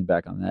y'all for holding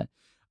back on that.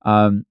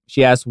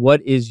 She asked,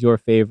 what is your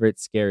favorite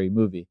scary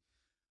movie?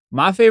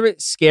 My favorite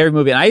scary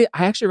movie, and I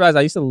actually realized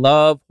I used to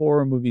love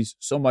horror movies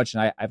so much,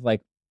 and I've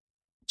like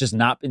just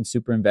not been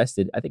super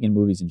invested, I think, in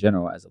movies in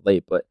general as of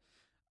late, but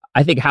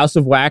I think House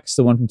of Wax,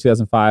 the one from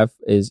 2005,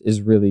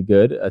 is really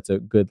good. It's a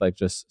good like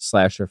just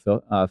slasher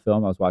film. I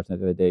was watching it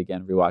the other day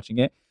again, rewatching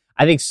it.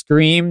 I think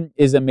Scream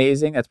is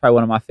amazing. That's probably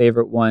one of my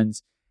favorite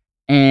ones.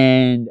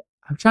 And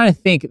I'm trying to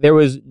think. There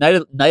was Night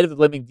of the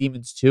Living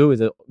Demons 2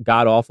 is a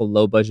god awful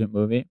low budget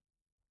movie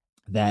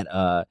that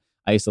I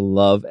used to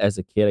love as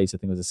a kid. I used to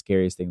think it was the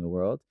scariest thing in the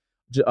world.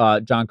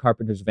 John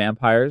Carpenter's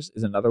Vampires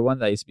is another one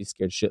that I used to be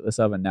scared shitless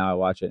of, and now I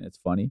watch it and it's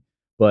funny.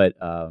 But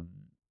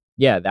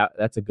yeah,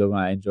 that's a good one.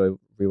 I enjoy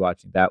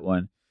rewatching that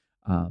one.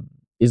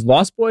 Is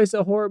Lost Boys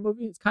a horror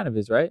movie? It kind of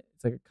is, right?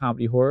 It's like a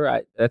comedy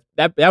horror.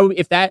 That would,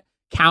 if that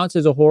counts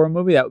as a horror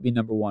movie, that would be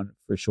number one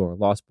for sure.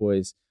 Lost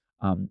Boys,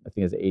 I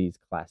think is an 80s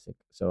classic.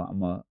 So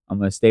I'm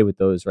gonna stay with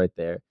those right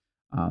there.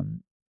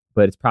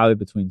 But it's probably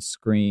between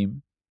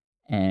Scream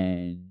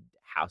and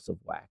House of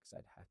Wax,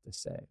 I'd have to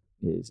say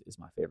is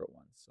my favorite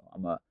one. So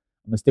I'm gonna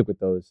stick with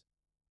those.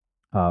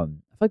 I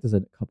feel like there's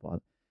a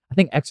couple. I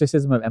think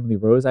Exorcism of Emily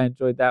Rose, I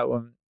enjoyed that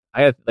one.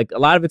 I have like a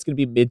lot of it's gonna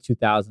be mid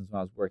 2000s when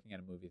I was working at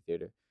a movie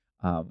theater,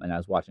 and I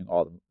was watching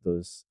all the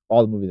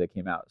movies that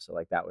came out. So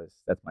like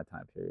that's my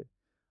time period.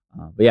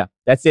 But yeah,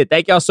 that's it.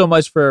 Thank y'all so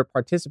much for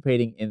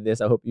participating in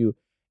this. I hope you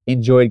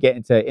enjoyed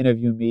getting to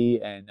interview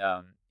me and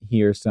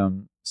hear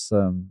some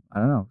I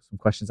don't know, some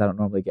questions I don't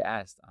normally get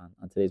asked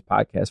on today's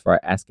podcast for our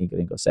Asking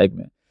Gringo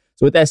segment.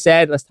 So with that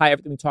said, let's tie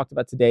everything we talked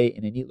about today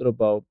in a neat little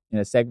bow in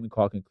a segment we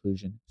call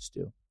Conclusion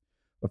Stew.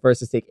 But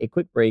first, let's take a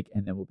quick break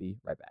and then we'll be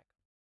right back.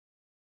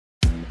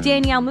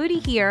 Danielle Moody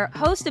here,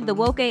 host of the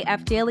Woke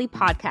AF Daily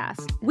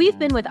podcast. We've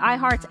been with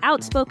iHeart's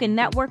Outspoken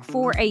Network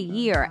for a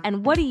year,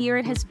 and what a year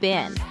it has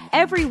been.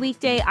 Every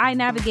weekday, I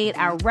navigate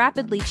our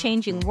rapidly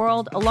changing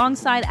world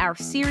alongside our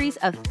series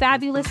of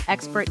fabulous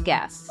expert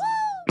guests.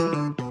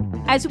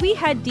 As we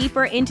head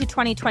deeper into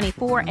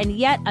 2024 and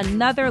yet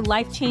another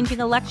life-changing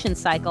election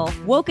cycle,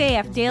 Woke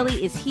AF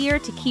Daily is here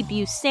to keep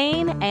you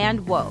sane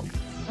and woke.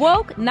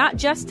 Woke not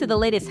just to the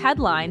latest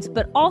headlines,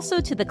 but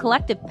also to the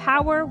collective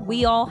power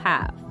we all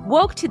have.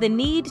 Woke to the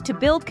need to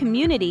build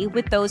community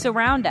with those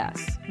around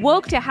us.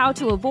 Woke to how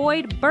to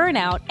avoid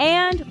burnout,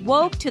 and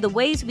woke to the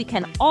ways we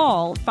can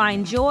all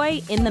find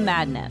joy in the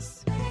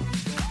madness.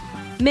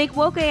 Make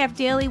Woke AF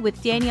Daily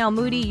with Danielle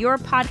Moody your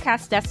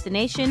podcast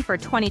destination for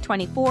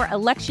 2024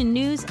 election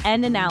news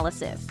and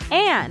analysis.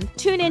 And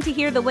tune in to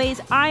hear the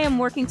ways I am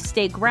working to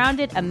stay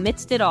grounded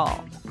amidst it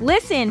all.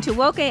 Listen to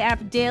Woke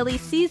AF Daily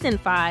Season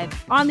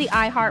 5 on the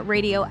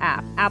iHeartRadio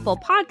app, Apple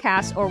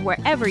Podcasts, or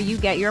wherever you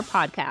get your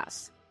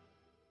podcasts.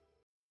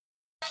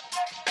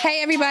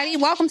 Hey, everybody.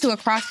 Welcome to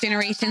Across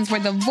Generations, where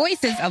the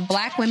voices of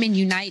Black women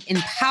unite in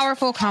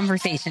powerful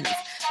conversations.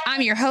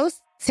 I'm your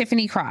host,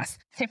 Tiffany Cross.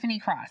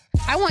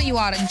 I want you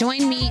all to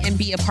join me and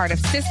be a part of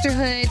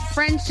sisterhood,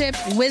 friendship,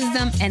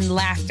 wisdom, and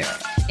laughter.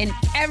 In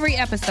every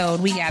episode,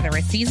 we gather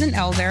a seasoned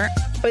elder.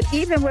 But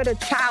even with a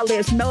child,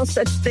 there's no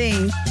such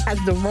thing as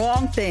the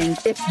wrong thing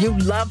if you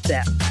love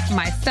them.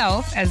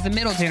 Myself as the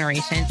middle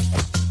generation.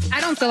 I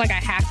don't feel like I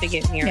have to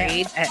get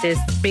married at this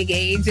big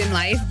age in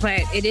life,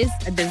 but it is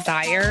a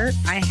desire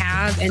I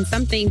have and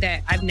something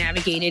that I've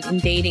navigated in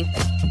dating.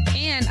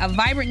 And a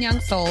vibrant young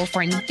soul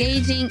for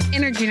engaging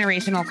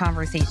intergenerational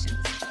conversations.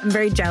 I'm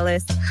very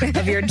jealous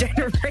of your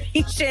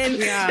generation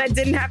that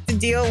didn't have to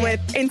deal with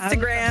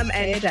Instagram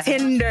and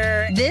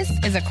Tinder. This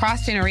is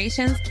Across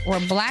Generations, where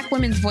Black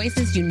women's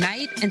voices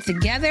unite, and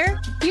together,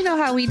 you know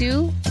how we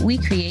do, we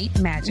create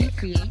magic.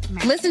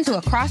 Listen to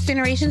Across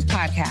Generations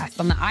podcast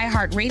on the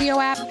iHeartRadio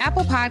app,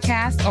 Apple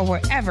Podcasts, or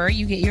wherever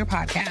you get your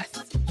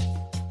podcasts.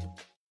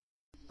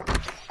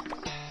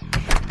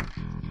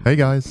 Hey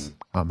guys,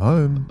 I'm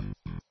home.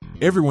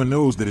 Everyone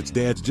knows that it's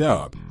Dad's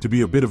job to be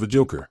a bit of a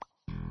joker.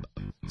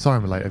 Sorry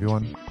I'm late,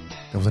 everyone.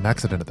 There was an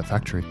accident at the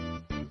factory.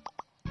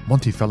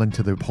 Monty fell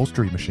into the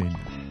upholstery machine.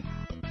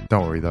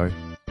 Don't worry though,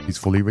 he's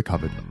fully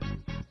recovered.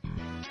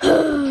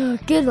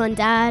 Good one,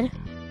 Dad.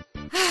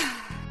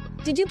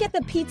 Did you get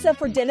the pizza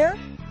for dinner?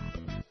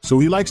 So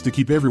he likes to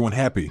keep everyone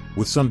happy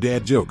with some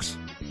dad jokes.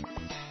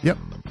 Yep,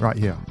 right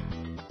here.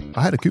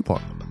 I had a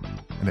coupon,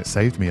 and it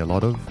saved me a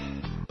lot of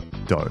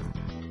dough.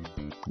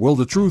 Well,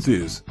 the truth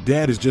is,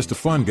 Dad is just a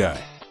fun guy.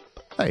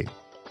 Hey,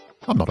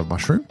 I'm not a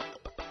mushroom.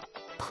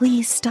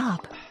 Please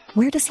stop.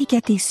 Where does he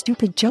get these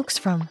stupid jokes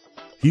from?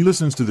 He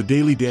listens to the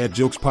Daily Dad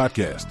Jokes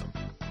podcast.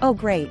 Oh,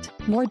 great.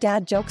 More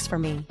dad jokes for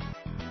me.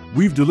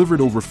 We've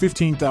delivered over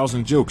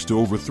 15,000 jokes to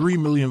over 3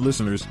 million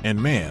listeners,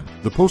 and man,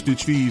 the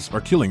postage fees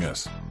are killing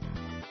us.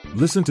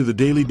 Listen to the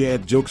Daily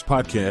Dad Jokes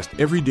podcast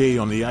every day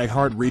on the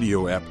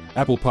iHeartRadio app,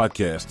 Apple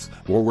Podcasts,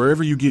 or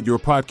wherever you get your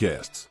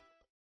podcasts.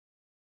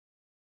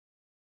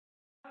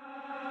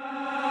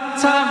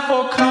 Time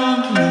for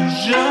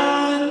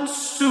conclusion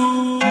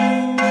soon.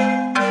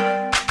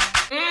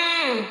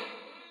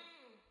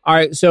 All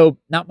right, so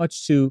not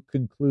much to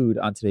conclude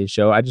on today's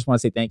show. I just want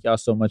to say thank y'all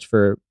so much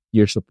for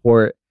your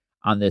support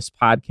on this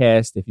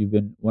podcast. If you've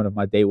been one of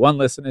my day one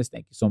listeners,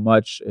 thank you so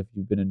much. If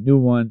you've been a new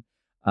one,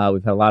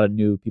 we've had a lot of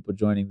new people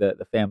joining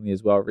the family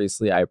as well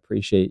recently. I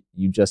appreciate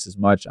you just as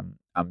much.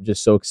 I'm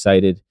just so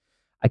excited.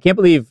 I can't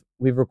believe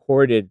we've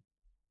recorded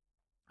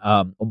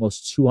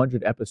almost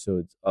 200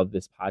 episodes of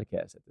this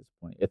podcast at this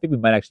point. I think we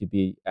might actually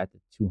be at the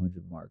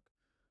 200 mark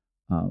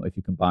if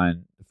you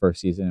combine the first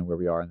season and where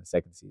we are in the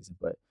second season.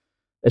 But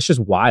it's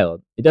just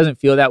wild. It doesn't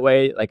feel that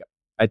way. Like,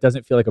 it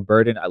doesn't feel like a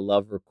burden. I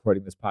love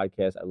recording this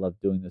podcast. I love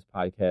doing this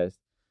podcast.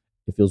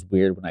 It feels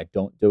weird when I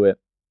don't do it.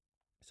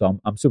 So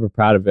I'm super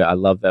proud of it. I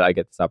love that I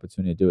get this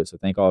opportunity to do it. So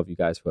thank all of you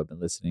guys who have been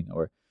listening,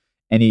 or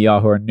any of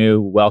y'all who are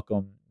new,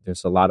 welcome.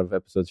 There's a lot of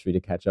episodes for you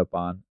to catch up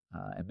on.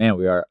 And man,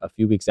 we are a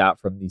few weeks out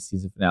from the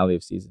season finale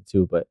of season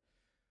 2, but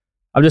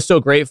I'm just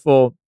so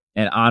grateful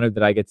and honored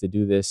that I get to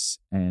do this.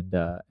 And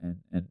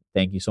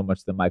thank you so much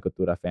to the Michael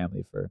Tura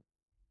family for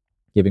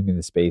giving me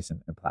the space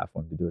and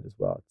platform to do it as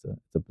well.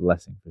 It's a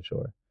blessing for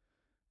sure.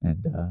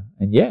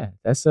 And yeah,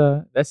 that's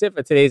it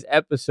for today's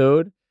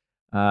episode.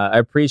 I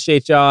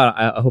appreciate y'all.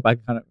 I hope I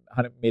kind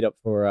of made up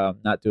for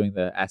not doing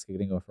the Ask a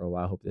Gringo for a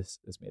while. I hope this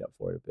made up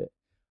for it a bit.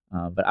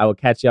 But I will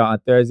catch y'all on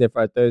Thursday for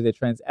our Thursday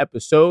Trends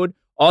episode.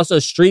 Also,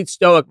 Street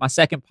Stoic, my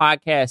second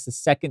podcast, the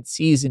second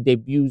season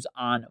debuts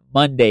on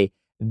Monday.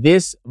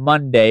 This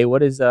Monday,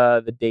 what is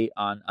the date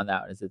on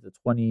that one? Is it the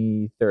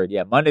 23rd?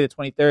 Yeah, Monday the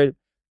 23rd,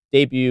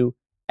 debut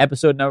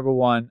episode number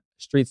 1,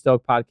 Street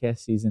Stoke Podcast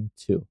Season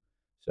 2.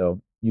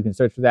 So you can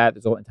search for that.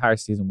 There's an entire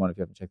Season 1 if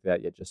you haven't checked it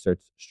out yet. Just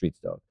search Street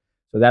Stoke.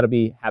 So that'll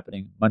be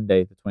happening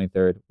Monday the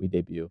 23rd. We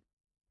debut.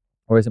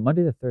 Or is it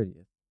Monday the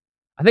 30th?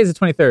 I think it's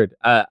the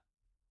 23rd.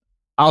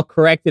 I'll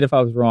correct it if I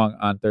was wrong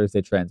on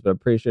Thursday Trends, but I'm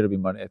pretty sure it'll be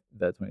Monday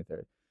the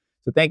 23rd.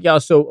 So thank y'all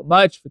so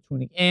much for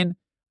tuning in.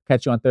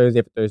 Catch you on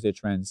Thursday for Thursday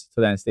Trends.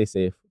 Till then, stay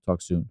safe.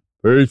 Talk soon.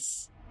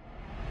 Peace.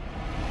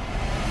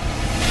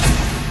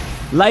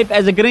 Life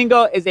as a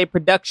Gringo is a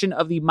production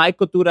of the My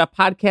Cultura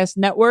Podcast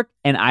Network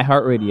and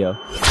iHeartRadio.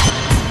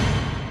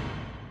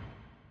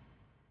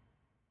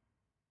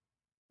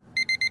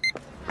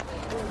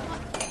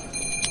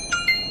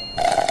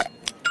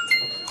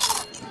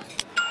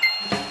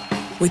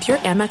 With your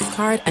Amex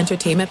card,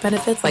 entertainment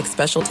benefits like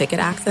special ticket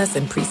access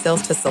and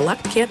pre-sales to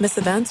select can't-miss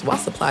events while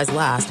supplies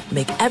last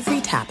make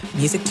every tap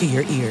music to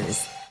your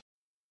ears.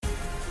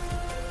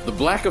 The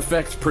Black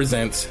Effect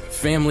presents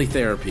Family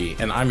Therapy,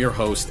 and I'm your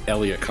host,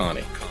 Elliot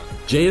Connie.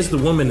 Jay is the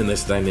woman in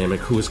this dynamic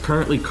who is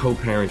currently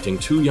co-parenting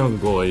 2 young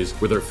boys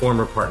with her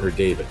former partner,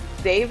 David.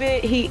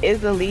 David, he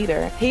is a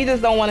leader. He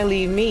just don't want to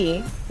leave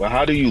me. But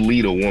how do you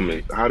lead a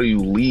woman? How do you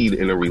lead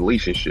in a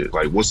relationship?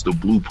 Like, what's the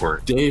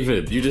blueprint?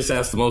 David, you just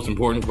asked the most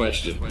important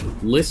question.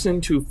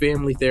 Listen to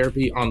Family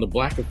Therapy on the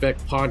Black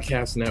Effect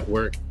Podcast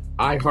Network,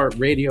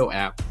 iHeartRadio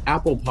app,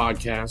 Apple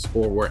Podcasts,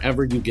 or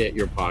wherever you get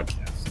your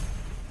podcasts.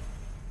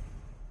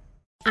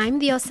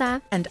 I'm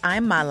Diosa. And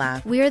I'm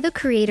Mala. We are the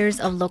creators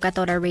of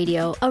Locatora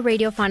Radio, a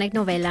radiophonic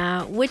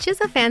novela, which is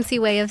a fancy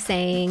way of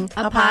saying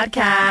a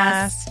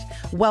podcast.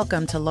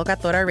 Welcome to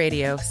Locatora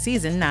Radio,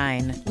 Season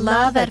 9.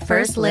 Love at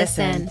first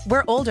listen.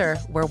 We're older,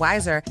 we're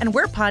wiser, and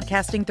we're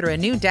podcasting through a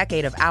new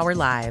decade of our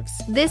lives.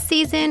 This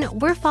season,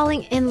 we're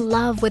falling in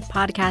love with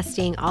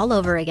podcasting all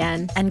over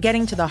again. And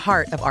getting to the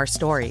heart of our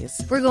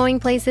stories. We're going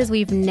places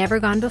we've never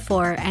gone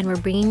before, and we're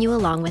bringing you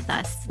along with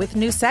us. With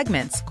new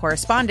segments,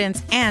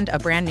 correspondence, and a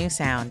brand new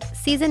sound.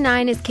 Season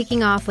 9 is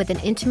kicking off with an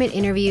intimate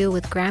interview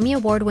with Grammy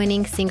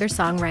Award-winning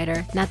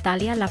singer-songwriter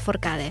Natalia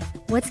Lafourcade.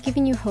 What's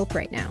giving you hope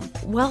right now?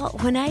 Well,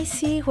 when I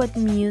see what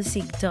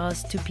music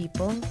does to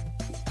people,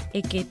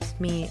 it gives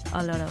me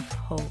a lot of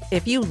hope.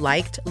 If you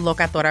liked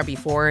Locatora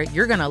before,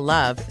 you're going to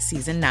love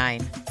Season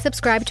 9.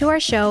 Subscribe to our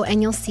show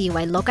and you'll see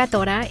why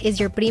Locatora is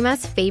your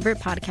prima's favorite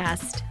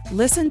podcast.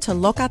 Listen to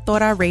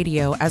Locatora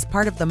Radio as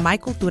part of the My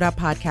Cultura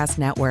Podcast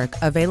Network,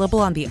 available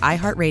on the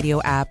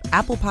iHeartRadio app,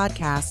 Apple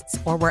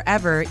Podcasts, or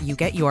wherever you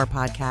get your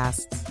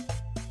podcasts.